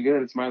work pretty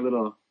good. It's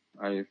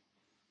I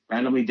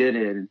randomly did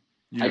it.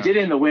 Yeah. I did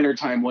it in the winter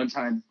time one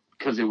time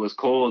because it was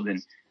cold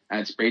and I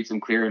had sprayed some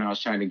clear and I was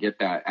trying to get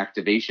that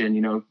activation,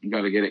 you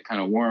got to get it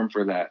kind of warm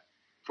for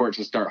it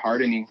to start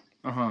hardening.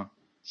 Uh-huh.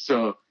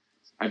 So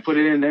I put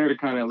it in there to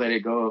kind of let it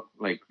go,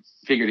 like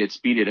figured it'd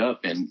speed it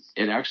up. And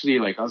it actually,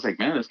 like, I was like,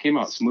 man, this came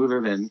out smoother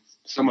than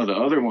some of the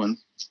other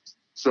ones.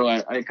 So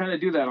I kind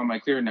of do that on my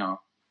clear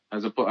now.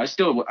 I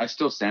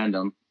still sand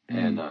them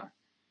and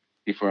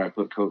before I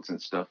put coats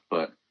and stuff,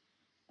 but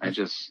that's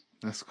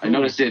cool. I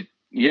noticed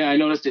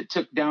it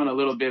took down a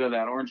little bit of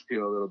that orange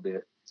peel a little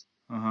bit.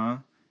 Uh-huh.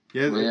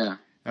 Yeah.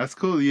 That's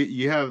cool.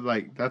 You have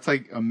like, that's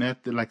like a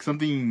method, like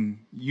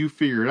something you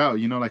figured out,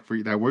 like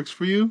that works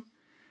for you.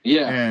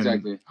 Yeah, and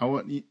exactly.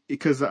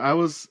 Because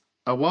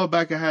a while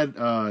back I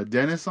had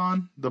Dennis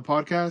on the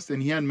podcast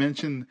and he had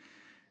mentioned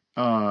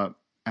at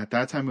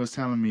that time he was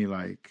telling me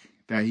like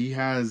that he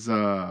has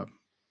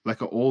like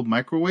an old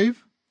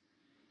microwave.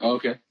 Oh,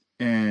 okay.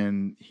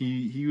 And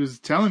he was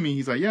telling me,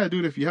 he's like, yeah,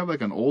 dude, if you have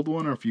like an old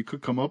one or if you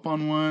could come up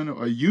on one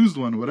or a used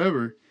one,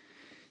 whatever.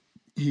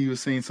 He was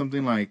saying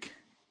something like,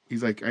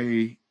 he's like,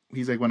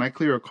 when I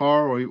clear a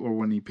car or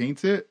when he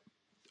paints it,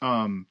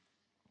 and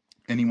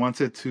he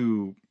wants it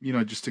to,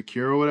 just to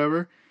cure or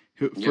whatever,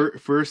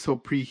 First he'll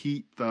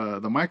preheat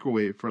the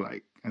microwave for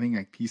like, I think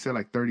like he said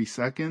like 30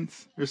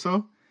 seconds or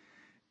so.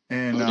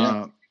 And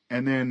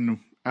and then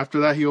after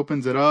that he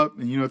opens it up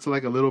and it's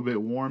like a little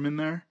bit warm in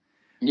there.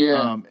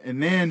 Yeah.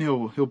 And then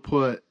he'll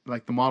put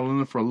like the model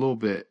in it for a little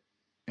bit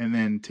and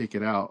then take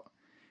it out.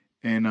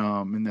 And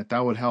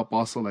that would help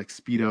also like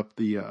speed up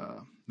the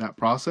that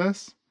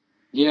process.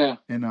 Yeah.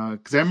 And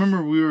cuz I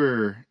remember we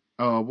were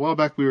a while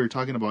back we were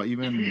talking about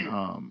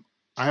even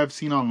I have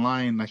seen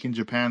online like in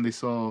Japan they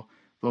sell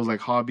those like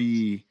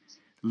hobby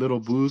little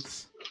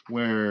booths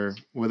where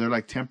they're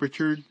like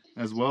temperatured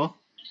as well.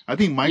 I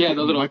think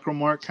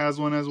Micromark has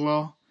one as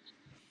well.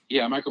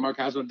 Yeah, Micromark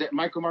has one.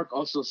 Micromark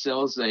also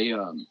sells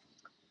an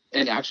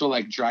actual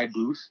like dry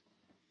booth,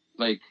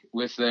 like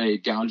with a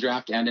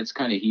downdraft, and it's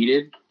kind of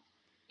heated.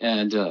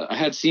 And I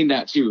had seen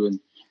that too,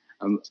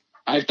 and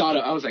I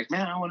was like,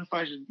 man, I wonder if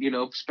I should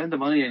spend the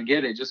money and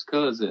get it just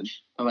cause. And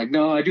I'm like,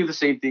 no, I do the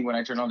same thing when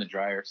I turn on the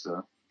dryer.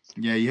 So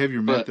yeah, you have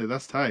your method.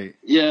 That's tight.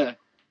 Yeah,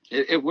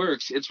 it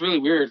works. It's really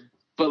weird.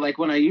 But like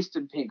when I used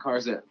to paint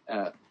cars at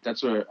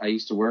that's where I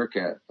used to work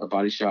at a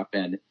body shop,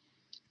 and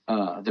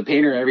the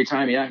painter every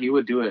time, he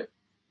would do it.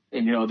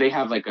 And they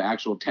have like an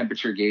actual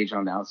temperature gauge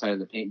on the outside of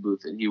the paint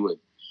booth, and he would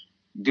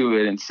do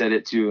it and set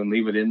it to and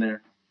leave it in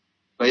there.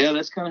 But yeah,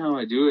 that's kind of how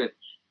I do it.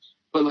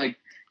 But like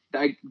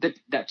that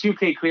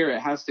 2K clear, it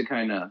has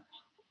to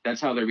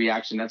that's how the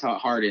reaction, that's how it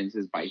hardens,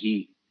 is by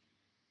heat.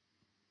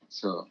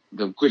 So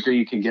the quicker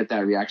you can get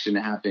that reaction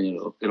to happen,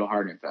 it'll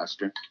harden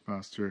faster.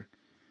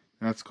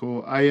 That's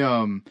cool. I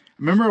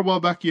remember a while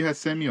back you had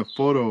sent me a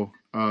photo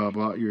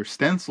about your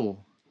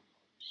stencil.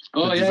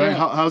 Oh yeah.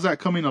 How's that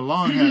coming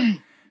along?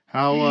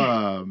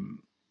 How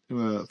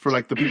for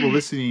like the people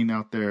listening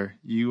out there,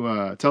 you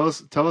tell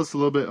us a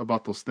little bit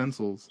about those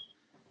stencils.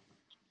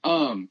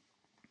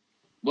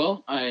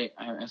 Well, I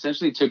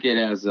essentially took it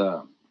as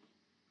I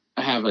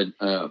have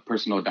a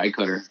personal die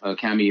cutter, a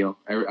Cameo.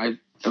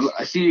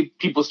 I see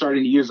people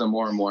starting to use them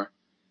more and more.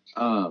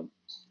 But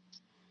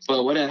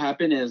what had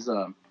happened is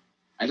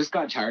I just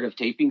got tired of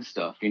taping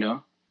stuff,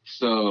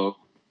 So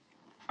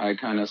I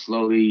kind of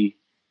slowly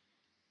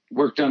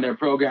worked on their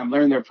program,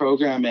 learned their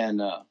program,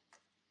 and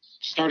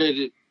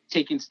started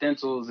taking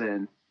stencils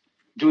and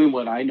doing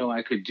what I know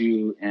I could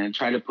do and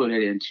try to put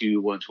it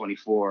into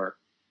 124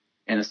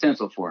 in a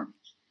stencil form.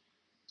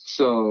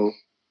 So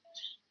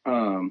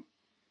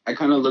I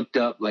kind of looked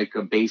up like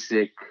a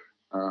basic,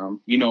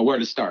 where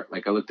to start.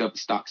 Like I looked up a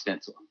stock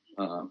stencil,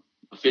 a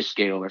fish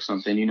scale or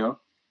something,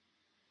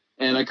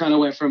 And I kind of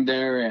went from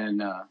there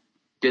and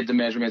did the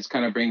measurements,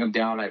 kind of bring them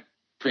down. I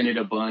printed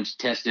a bunch,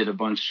 tested a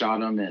bunch,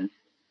 shot them, and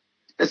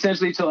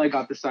essentially till I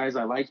got the size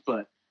I liked.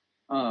 But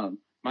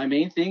my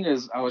main thing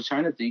is I was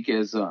trying to think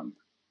is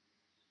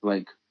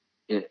like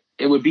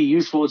it would be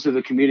useful to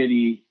the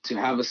community to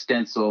have a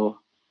stencil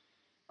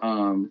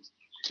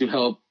to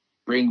help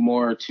bring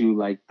more to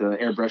like the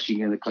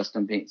airbrushing and the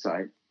custom paint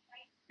side,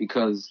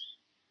 because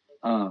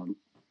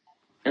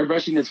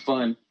airbrushing is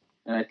fun,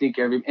 and I think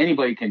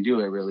anybody can do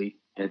it really.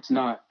 It's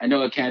not, I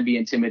know it can be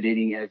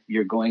intimidating if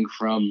you're going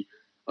from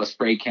a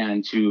spray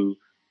can to,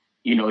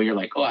 you're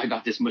like, oh, I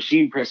got this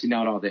machine pressing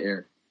out all the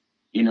air,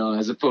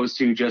 as opposed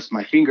to just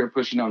my finger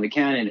pushing on the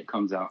can and it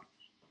comes out.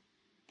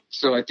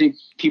 So I think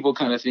people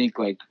kind of think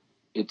like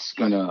it's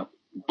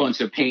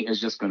bunch of paint is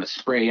just going to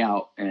spray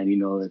out and,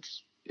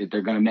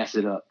 they're going to mess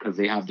it up because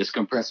they have this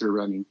compressor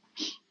running.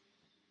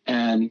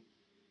 And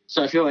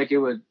so I feel like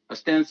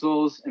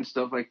stencils and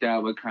stuff like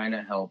that would kind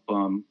of help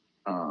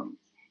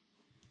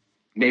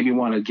maybe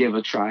want to give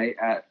a try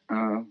at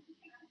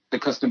the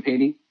custom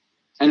painting.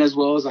 And as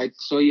well as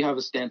so you have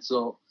a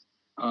stencil,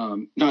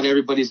 not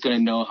everybody's going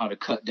to know how to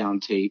cut down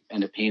tape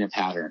and to paint a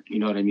pattern. You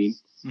know what I mean?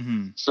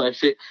 Mm-hmm.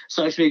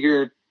 So I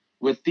figured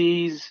with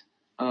these,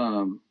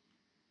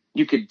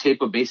 you could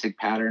tape a basic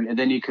pattern and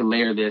then you could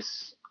layer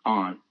this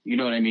on, you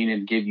know what I mean?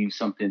 And give you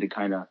something to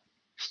kind of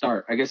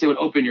start. I guess it would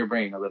open your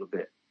brain a little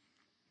bit.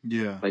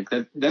 Yeah. Like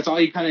that's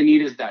all you kind of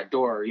need is that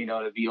door,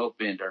 to be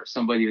opened or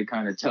somebody to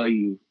kind of tell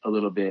you a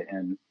little bit.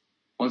 And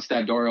once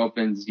that door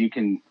opens, you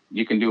can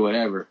do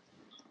whatever.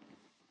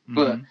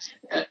 Mm-hmm.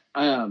 But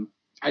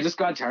I just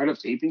got tired of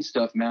taping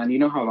stuff, man. You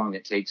know how long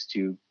it takes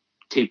to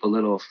tape a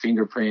little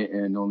fingerprint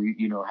and only,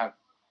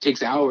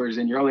 takes hours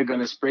and you're only going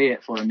to spray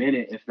it for a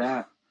minute, if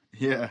that.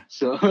 Yeah.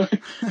 So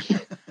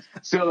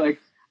like,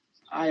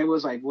 I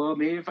was like, well,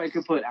 maybe if I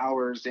could put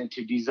hours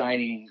into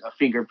designing a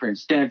fingerprint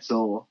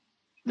stencil,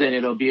 then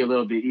it'll be a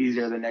little bit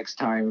easier the next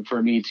time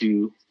for me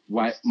to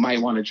might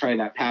want to try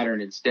that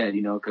pattern instead,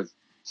 because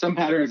some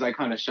patterns I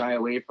kind of shy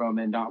away from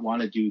and not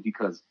want to do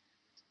because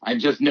I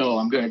just know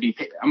I'm going to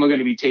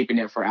be taping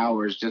it for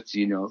hours, just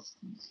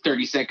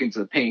 30 seconds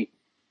of paint.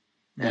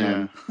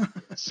 Yeah.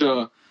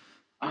 So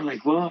I'm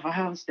like, well, if I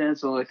have a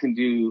stencil, it would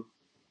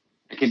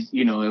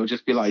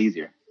just be a lot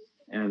easier.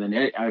 And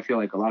then I feel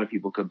like a lot of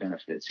people could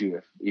benefit too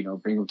if,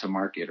 bring them to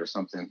market or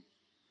something.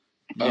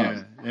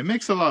 Yeah, it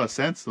makes a lot of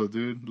sense though,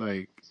 dude.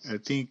 Like, I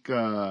think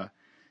I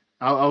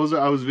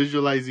was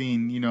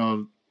visualizing,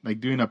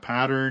 like doing a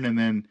pattern and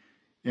then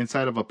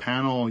inside of a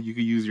panel, you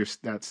could use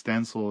that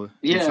stencil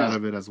Yeah. inside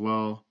of it as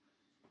well.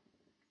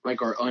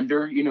 Like, or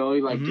under, you know,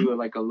 you like Mhm. do it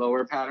like a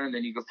lower pattern,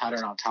 then you go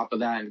pattern on top of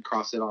that and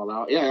cross it all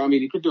out. Yeah, I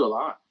mean, you could do a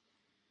lot.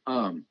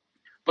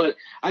 But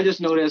I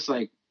just noticed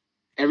like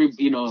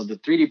the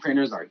 3D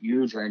printers are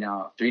huge right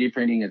now. 3D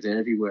printing is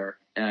everywhere.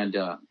 And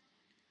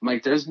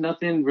like, there's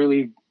nothing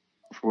really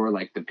for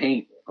like the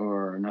paint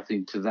or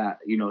nothing to that,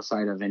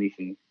 side of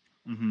anything.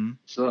 Mm-hmm.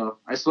 So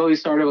I slowly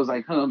started, was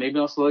like, maybe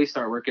I'll slowly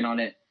start working on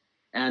it.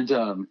 And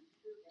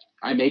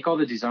I make all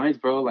the designs,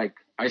 bro. Like,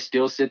 I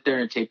still sit there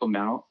and tape them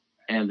out,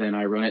 and then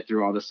I run it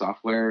through all the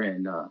software,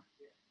 and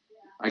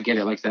I get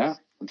it like that.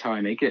 That's how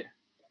I make it.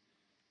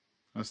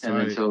 That's and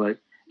tight. then so like,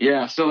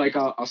 yeah, so like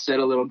I'll set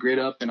a little grid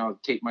up, and I'll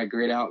tape my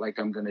grid out like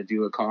I'm gonna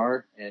do a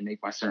car and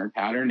make my certain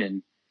pattern,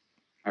 and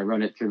I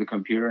run it through the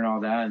computer and all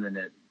that, and then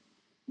it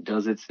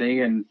does its thing,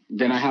 and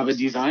then I have a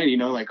design,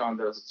 like on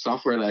the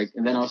software, like,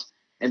 and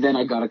then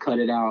I gotta cut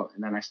it out,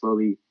 and then I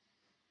slowly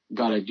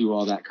gotta do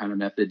all that kind of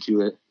method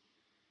to it.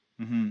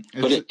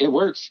 Mm-hmm. But it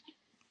works.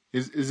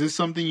 Is this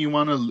something you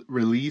want to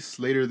release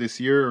later this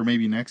year or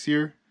maybe next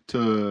year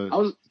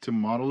to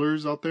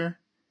modelers out there?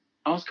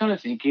 I was kind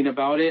of thinking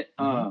about it.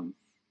 Mm-hmm.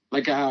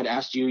 Like I had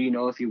asked you,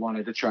 if you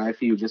wanted to try a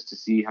few just to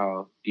see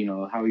how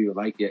you would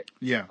like it.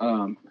 Yeah.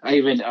 I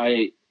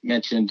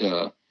mentioned,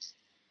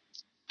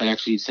 I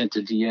actually sent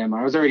a DM.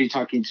 I was already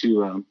talking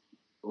to,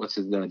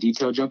 the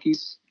Detail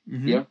Junkies.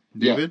 Mm-hmm. Yeah.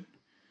 David? Yeah.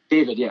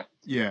 David, yeah.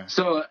 Yeah.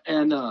 So,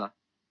 and,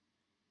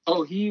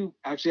 he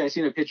actually, I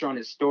seen a picture on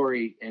his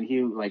story, and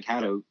he like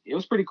it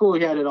was pretty cool.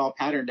 He had it all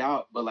patterned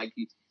out, but like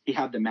he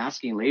had the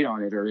masking laid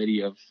on it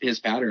already of his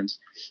patterns.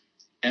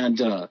 And,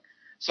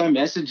 so I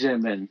messaged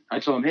him and I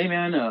told him, hey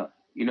man, I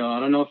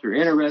don't know if you're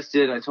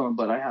interested. I told him,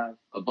 but I have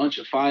a bunch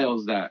of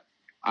files that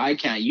I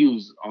can't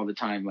use all the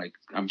time. Like,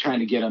 I'm trying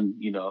to get them,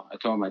 I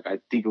told him, like, I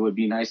think it would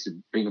be nice to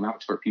bring them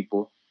out for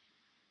people.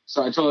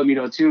 So I told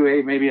him, too,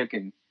 hey, maybe I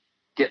can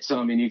get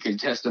some and you can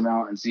test them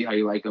out and see how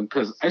you like them.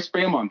 Cause I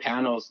spray them on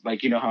panels.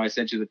 Like, how I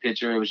sent you the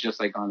picture, it was just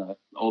like on an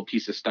old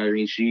piece of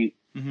styrene sheet.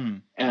 Mm-hmm.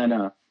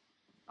 And,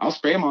 I'll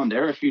spray them on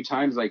there a few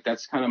times. Like,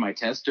 that's kind of my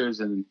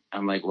testers. And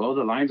I'm like, well,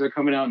 the lines are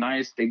coming out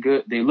nice. They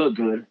look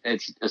good.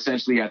 It's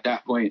essentially at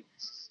that point,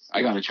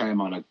 I got to try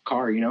them on a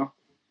car, Yeah.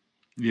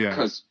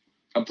 Because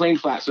a plain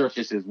flat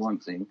surface is one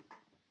thing.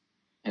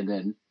 And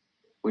then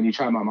when you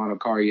try them on a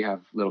car, you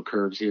have little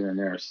curves here and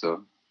there.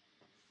 So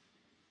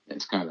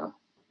it's kind of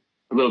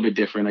a little bit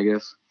different, I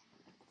guess.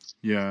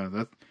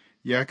 Yeah.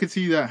 I could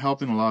see that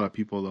helping a lot of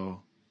people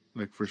though.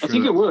 Like for sure. I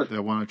think it would.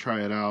 That want to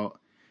try it out.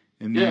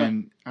 And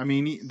then, I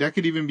mean, that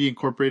could even be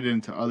incorporated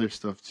into other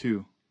stuff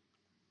too.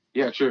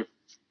 Yeah, true.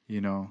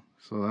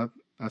 So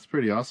that's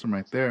pretty awesome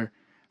right there.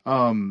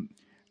 That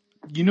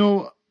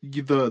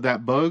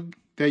bug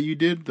that you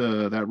did,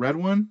 that red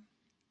one?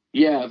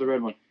 Yeah, the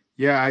red one.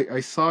 Yeah,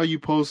 I saw you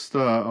post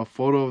a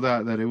photo of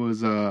that it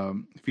was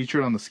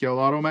featured on the Scale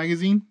Auto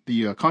magazine,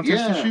 the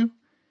contest issue.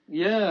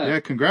 Yeah. Yeah,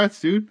 congrats,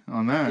 dude,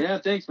 on that. Yeah,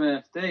 thanks,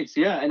 man. Thanks.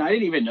 Yeah, and I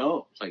didn't even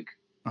know, like,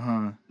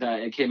 that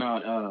it came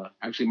out.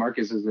 Actually,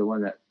 Marcus is the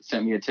one that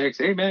sent me a text.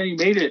 Hey, man, you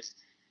made it.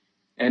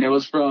 And it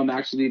was from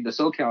actually the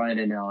SoCal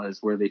NNL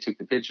is where they took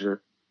the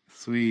picture.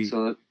 Sweet.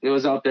 So it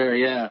was out there,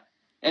 yeah.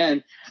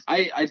 And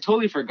I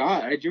totally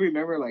forgot. I do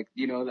remember, like,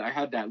 I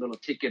had that little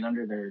ticket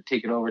under there,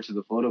 take it over to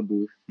the photo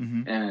booth.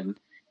 Mm-hmm. And,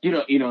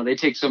 they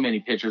take so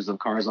many pictures of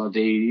cars all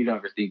day. You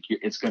never think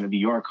it's going to be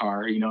your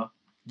car,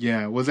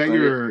 Yeah. Was that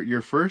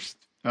your first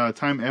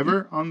time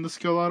ever on the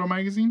Scale Auto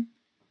magazine?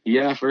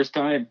 Yeah, first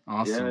time.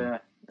 Awesome. Yeah.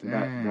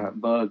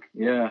 That bug.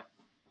 Yeah.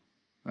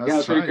 That's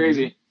it's pretty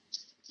crazy. Dude.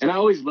 And I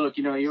always look,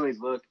 you always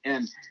look.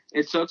 And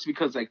it sucks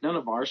because, like, none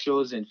of our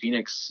shows in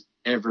Phoenix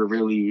ever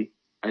really,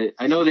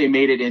 I know they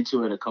made it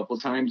into it a couple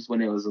times when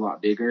it was a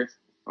lot bigger,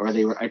 or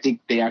I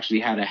think they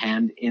actually had a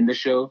hand in the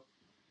show.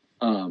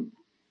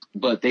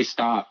 But they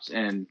stopped,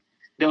 and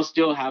they'll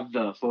still have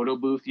the photo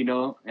booth,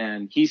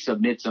 and he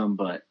submits them,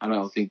 but I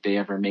don't think they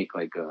ever make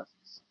like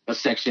a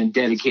section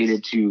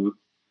dedicated to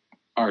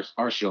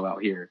our show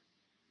out here.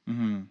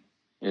 Mm-hmm.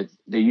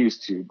 They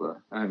used to, but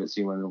I haven't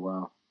seen one in a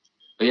while.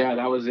 But yeah,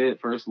 that was it.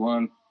 First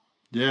one.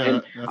 Yeah,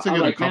 and that's a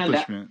good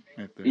accomplishment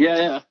right there.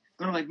 Yeah.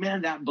 And I'm like,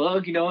 man, that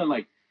bug, and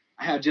like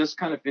I had just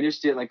kind of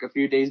finished it like a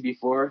few days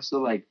before. So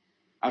like,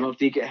 I don't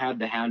think it had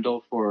the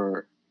handle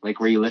for like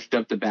where you lift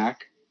up the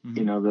back,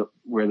 mm-hmm.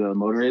 Where the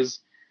motor is.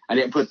 I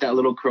didn't put that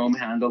little chrome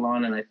handle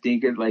on, and I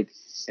think it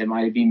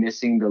might be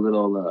missing the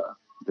little,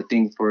 the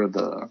thing for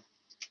the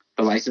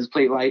license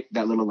plate light,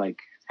 that little like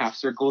half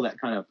circle that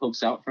kind of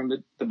pokes out from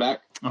the back.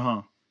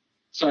 Uh-huh.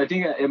 So I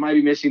think it might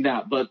be missing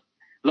that, but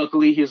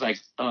luckily he was like,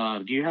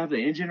 do you have the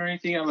engine or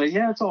anything? I'm like,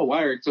 yeah, it's all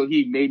wired. So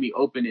he made me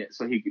open it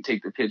so he could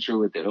take the picture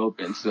with it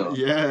open. So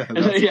yeah,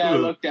 yeah, cool. I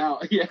looked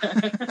out. Yeah.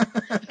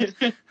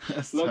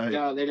 That's looked tight.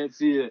 out. They didn't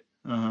see it.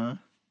 Uh-huh.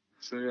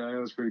 So yeah, it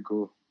was pretty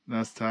cool.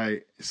 That's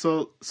tight.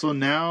 So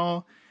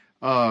now,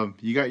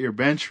 you got your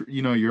bench,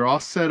 you're all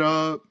set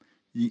up.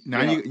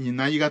 Now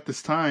you got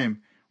this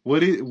time. What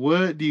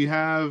do you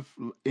have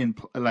in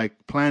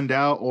like planned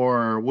out,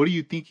 or what are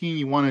you thinking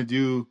you want to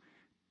do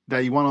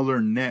that you want to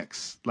learn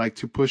next, like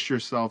to push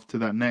yourself to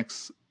that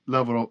next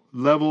level,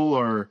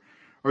 or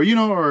you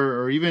know,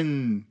 or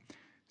even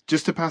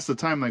just to pass the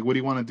time? Like, what do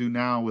you want to do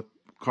now with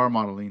car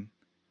modeling?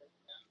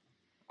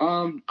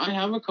 I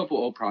have a couple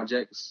old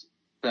projects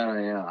that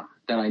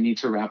I need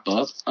to wrap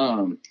up.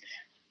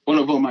 One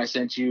of them I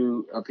sent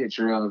you a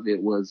picture of.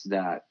 It was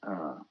that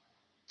I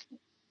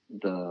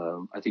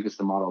think it's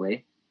the Model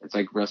A. It's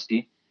like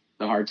rusty,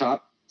 the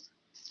hardtop.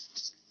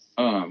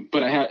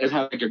 But it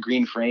had like a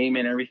green frame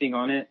and everything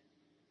on it,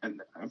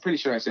 and I'm pretty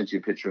sure I sent you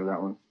a picture of that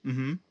one.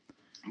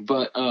 Mm-hmm.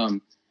 But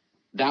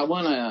that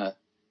one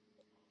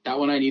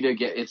I need to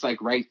get. It's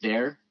like right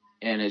there,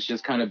 and it's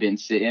just kind of been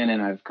sitting, and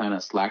I've kind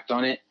of slacked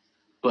on it.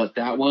 But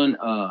that one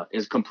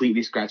is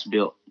completely scratch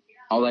built.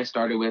 All I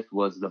started with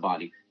was the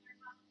body,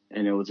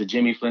 and it was a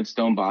Jimmy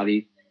Flintstone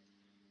body.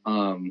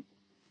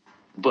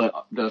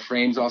 But the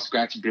frame's all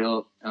scratch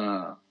built.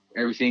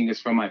 Everything is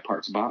from my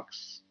parts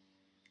box.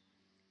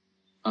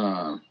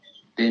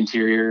 The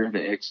interior,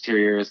 the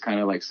exterior is kind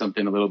of like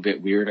something a little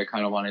bit weird. I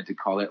kind of wanted to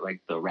call it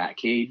like the rat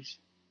cage.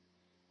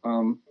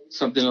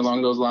 Something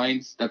along those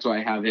lines. That's why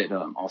I have it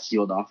all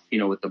sealed off, you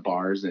know, with the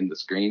bars and the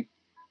screen.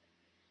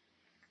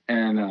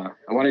 And I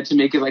wanted to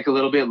make it like a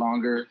little bit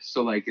longer.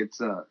 So like it's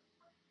the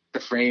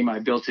frame, I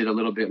built it a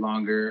little bit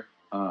longer.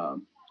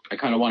 I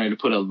kind of wanted to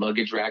put a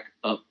luggage rack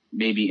up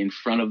maybe in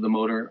front of the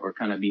motor or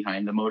kind of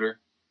behind the motor.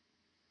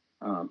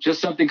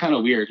 Just something kind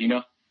of weird, you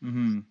know?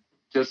 Mm-hmm.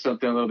 Just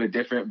something a little bit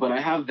different. But I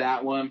have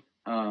that one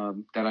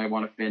that I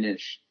want to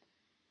finish.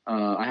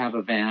 I have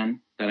a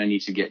van that I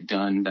need to get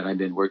done that I've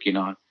been working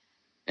on.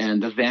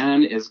 And the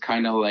van is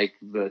kind of like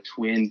the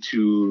twin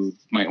to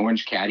my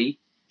orange Caddy.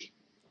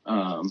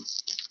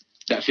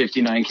 That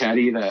 59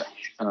 Caddy that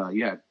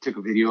took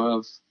a video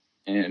of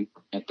and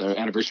at the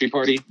anniversary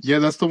party. Yeah,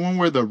 that's the one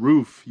where the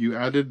roof, you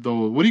added the,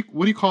 what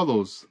do you call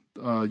those?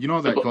 You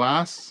know, that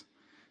glass?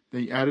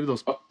 They added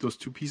those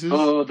two pieces?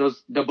 Oh,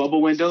 the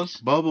bubble windows?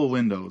 Bubble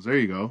windows. There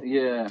you go.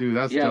 Yeah. Dude,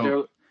 that's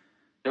dope.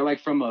 They're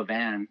like from a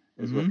van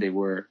is what they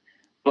were.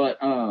 But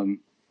I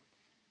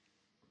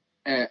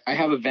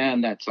have a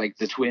van that's like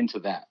the twin to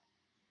that.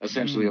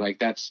 Essentially, like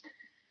that's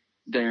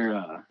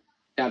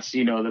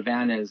you know, the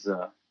van is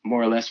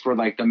more or less for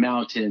like the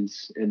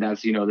mountains, and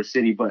that's, you know, the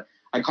city. But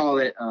I call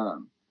it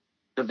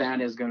the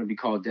van is going to be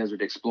called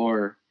Desert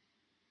Explorer.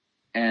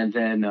 And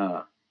then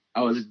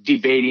I was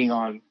debating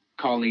on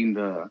calling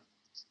the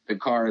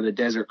car the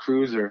Desert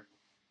Cruiser,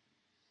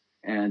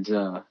 and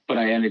but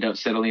I ended up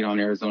settling on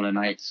Arizona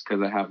Nights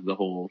because I have the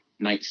whole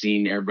night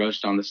scene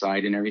airbrushed on the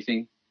side and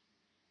everything.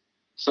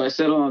 So I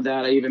settled on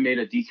that. I even made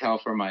a decal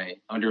for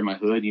under my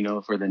hood, you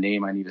know, for the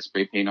name. I need a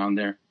spray paint on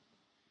there.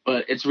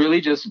 But it's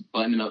really just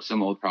buttoning up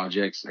some old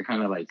projects. I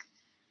kind of like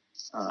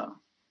I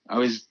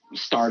always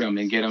start them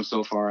and get them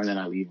so far, and then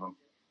I leave them.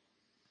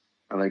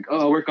 I'm like, oh,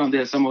 I'll work on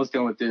this. I'm almost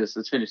done with this.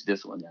 Let's finish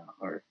this one now.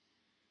 Or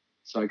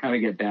so I kind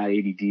of get bad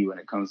ADD when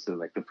it comes to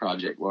like the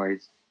project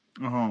wise.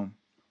 Uh-huh.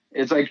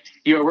 It's like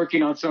you're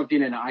working on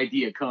something and an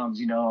idea comes,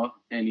 you know,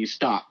 and you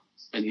stop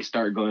and you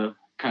start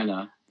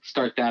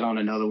start that on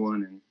another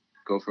one and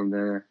go from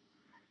there.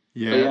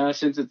 Yeah. But yeah,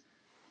 since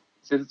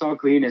it's all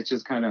clean, it's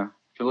just kind of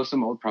fill up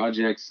some old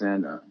projects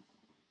and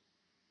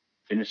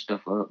finish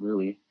stuff up,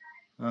 really.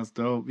 That's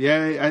dope.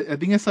 Yeah, I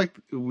think it's like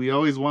we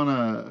always want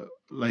to,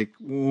 like,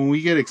 when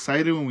we get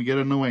excited, when we get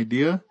a new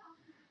idea,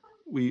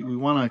 we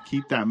want to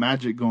keep that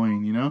magic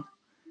going, you know?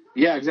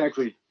 Yeah,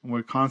 exactly.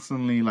 We're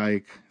constantly,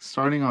 like,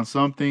 starting on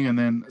something and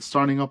then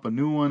starting up a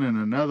new one and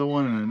another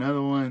one and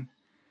another one.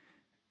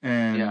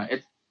 And, yeah,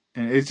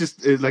 it's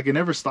just, it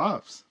never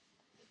stops.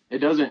 It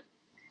doesn't.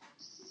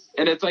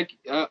 And it's like,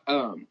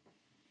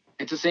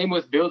 it's the same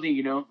with building,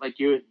 you know, like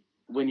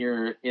when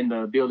you're in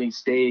the building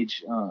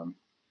stage,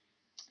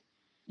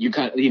 you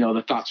kind of, you know,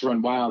 the thoughts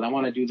run wild. I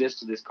want to do this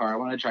to this car. I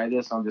want to try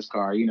this on this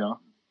car, you know?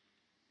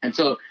 And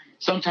so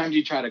sometimes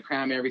you try to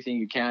cram everything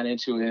you can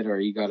into it, or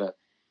you gotta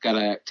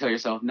tell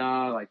yourself,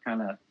 nah, like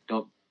kind of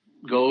don't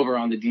go over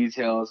on the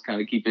details,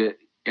 kind of keep it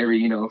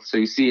you know, so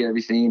you see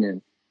everything.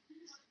 And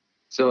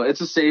so it's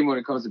the same when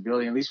it comes to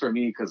building, at least for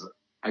me, because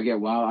I get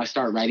wild. I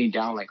start writing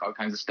down like all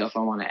kinds of stuff I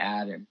want to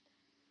add, and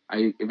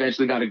I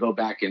eventually got to go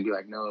back and be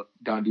like, no,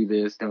 don't do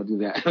this, don't do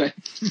that.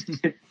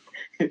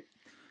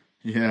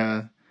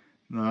 Yeah,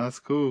 no, that's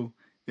cool.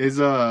 Is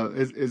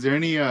there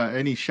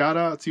any shout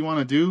outs you want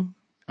to do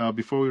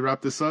before we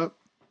wrap this up?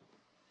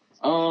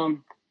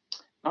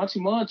 Not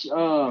too much.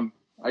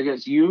 I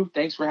guess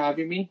thanks for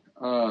having me.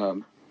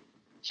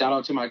 Shout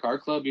out to my car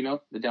club, you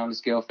know, the Down to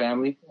Scale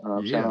family.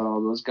 Shout out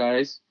all those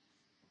guys.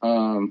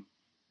 And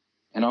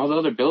all the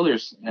other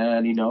builders.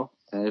 And, you know,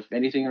 if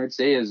anything I'd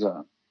say is,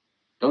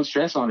 don't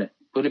stress on it.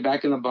 Put it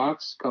back in the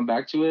box, come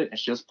back to it.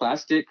 It's just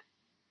plastic.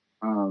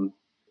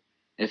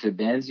 If it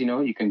bends, you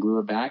know, you can glue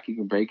it back. You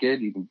can break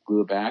it. You can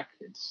glue it back.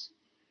 It's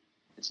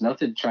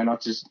nothing. Try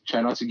not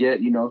to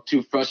get, you know,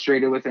 too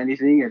frustrated with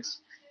anything.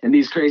 It's in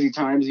these crazy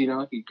times, you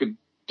know,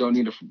 don't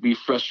need to be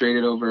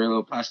frustrated over a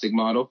little plastic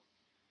model.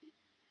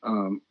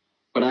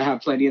 But I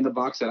have plenty in the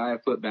box that I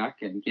have put back,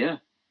 and yeah,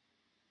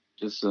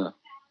 just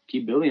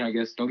keep building, I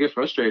guess. Don't get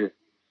frustrated.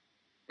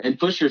 and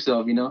push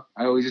yourself. You know,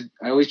 I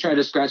always try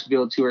to scratch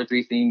build 2 or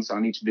 3 things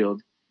on each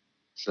build.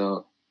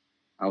 So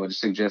I would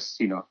suggest,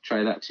 you know,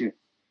 try that too.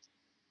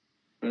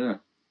 But, yeah.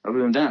 Other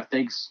than that,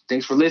 thanks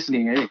for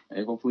listening. Hey,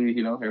 hopefully,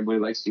 you know, everybody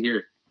likes to hear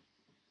it.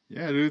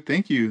 Yeah, dude.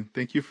 Thank you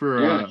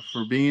for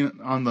being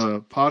on the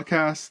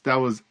podcast. That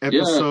was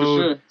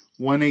episode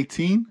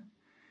 118.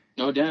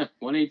 Oh, damn,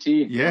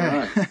 118.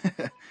 Yeah.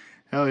 Right.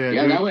 Hell yeah,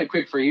 yeah, dude. That went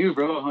quick for you,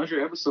 bro.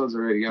 100 episodes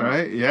already. All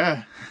right,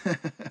 yeah.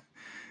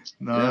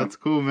 That's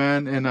cool,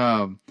 man.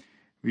 And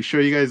we show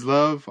you guys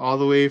love all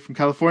the way from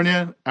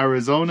California,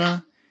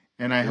 Arizona,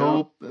 and I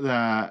hope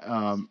that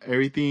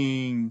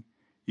everything,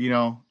 you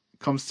know,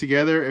 comes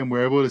together and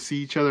we're able to see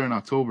each other in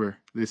October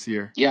this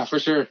year. Yeah, for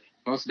sure.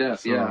 Most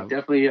definitely. So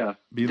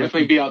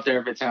definitely be out there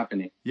if it's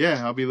happening.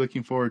 Yeah, I'll be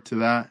looking forward to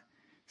that.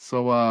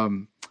 So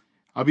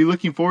I'll be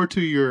looking forward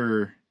to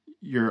your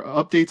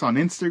updates on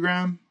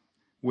Instagram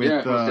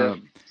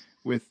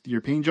with your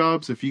paint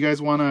jobs. If you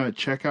guys want to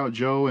check out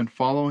Joe and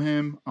follow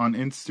him on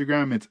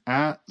Instagram, it's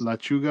at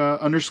Lachuga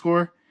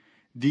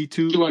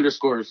 _D2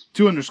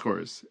 2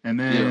 underscores and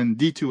then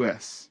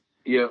D2S.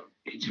 Yep,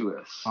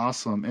 D2S.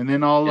 Awesome. And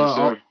then I'll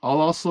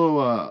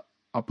also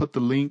I'll put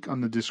the link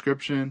on the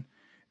description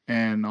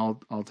and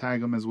I'll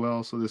tag him as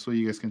well, so this way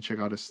you guys can check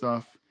out his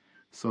stuff.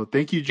 So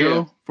thank you,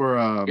 Joe, for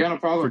no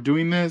problem. for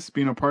doing this,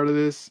 being a part of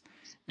this.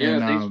 Yeah,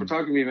 and, thanks for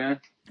talking to me,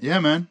 man. Yeah,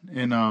 man.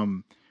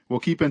 And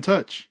we'll keep in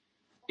touch.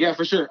 Yeah,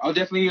 for sure. I'll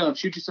definitely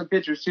shoot you some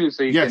pictures too,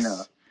 so you can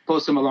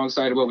post them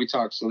alongside of what we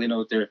talked, so they know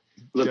what they're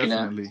looking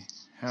at.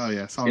 Hell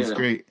yeah, sounds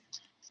great.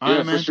 All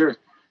right, man. For sure.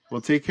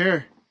 Well, take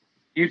care.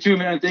 You too,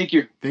 man. Thank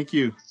you. Thank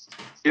you.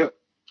 Yep.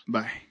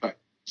 Bye. Bye.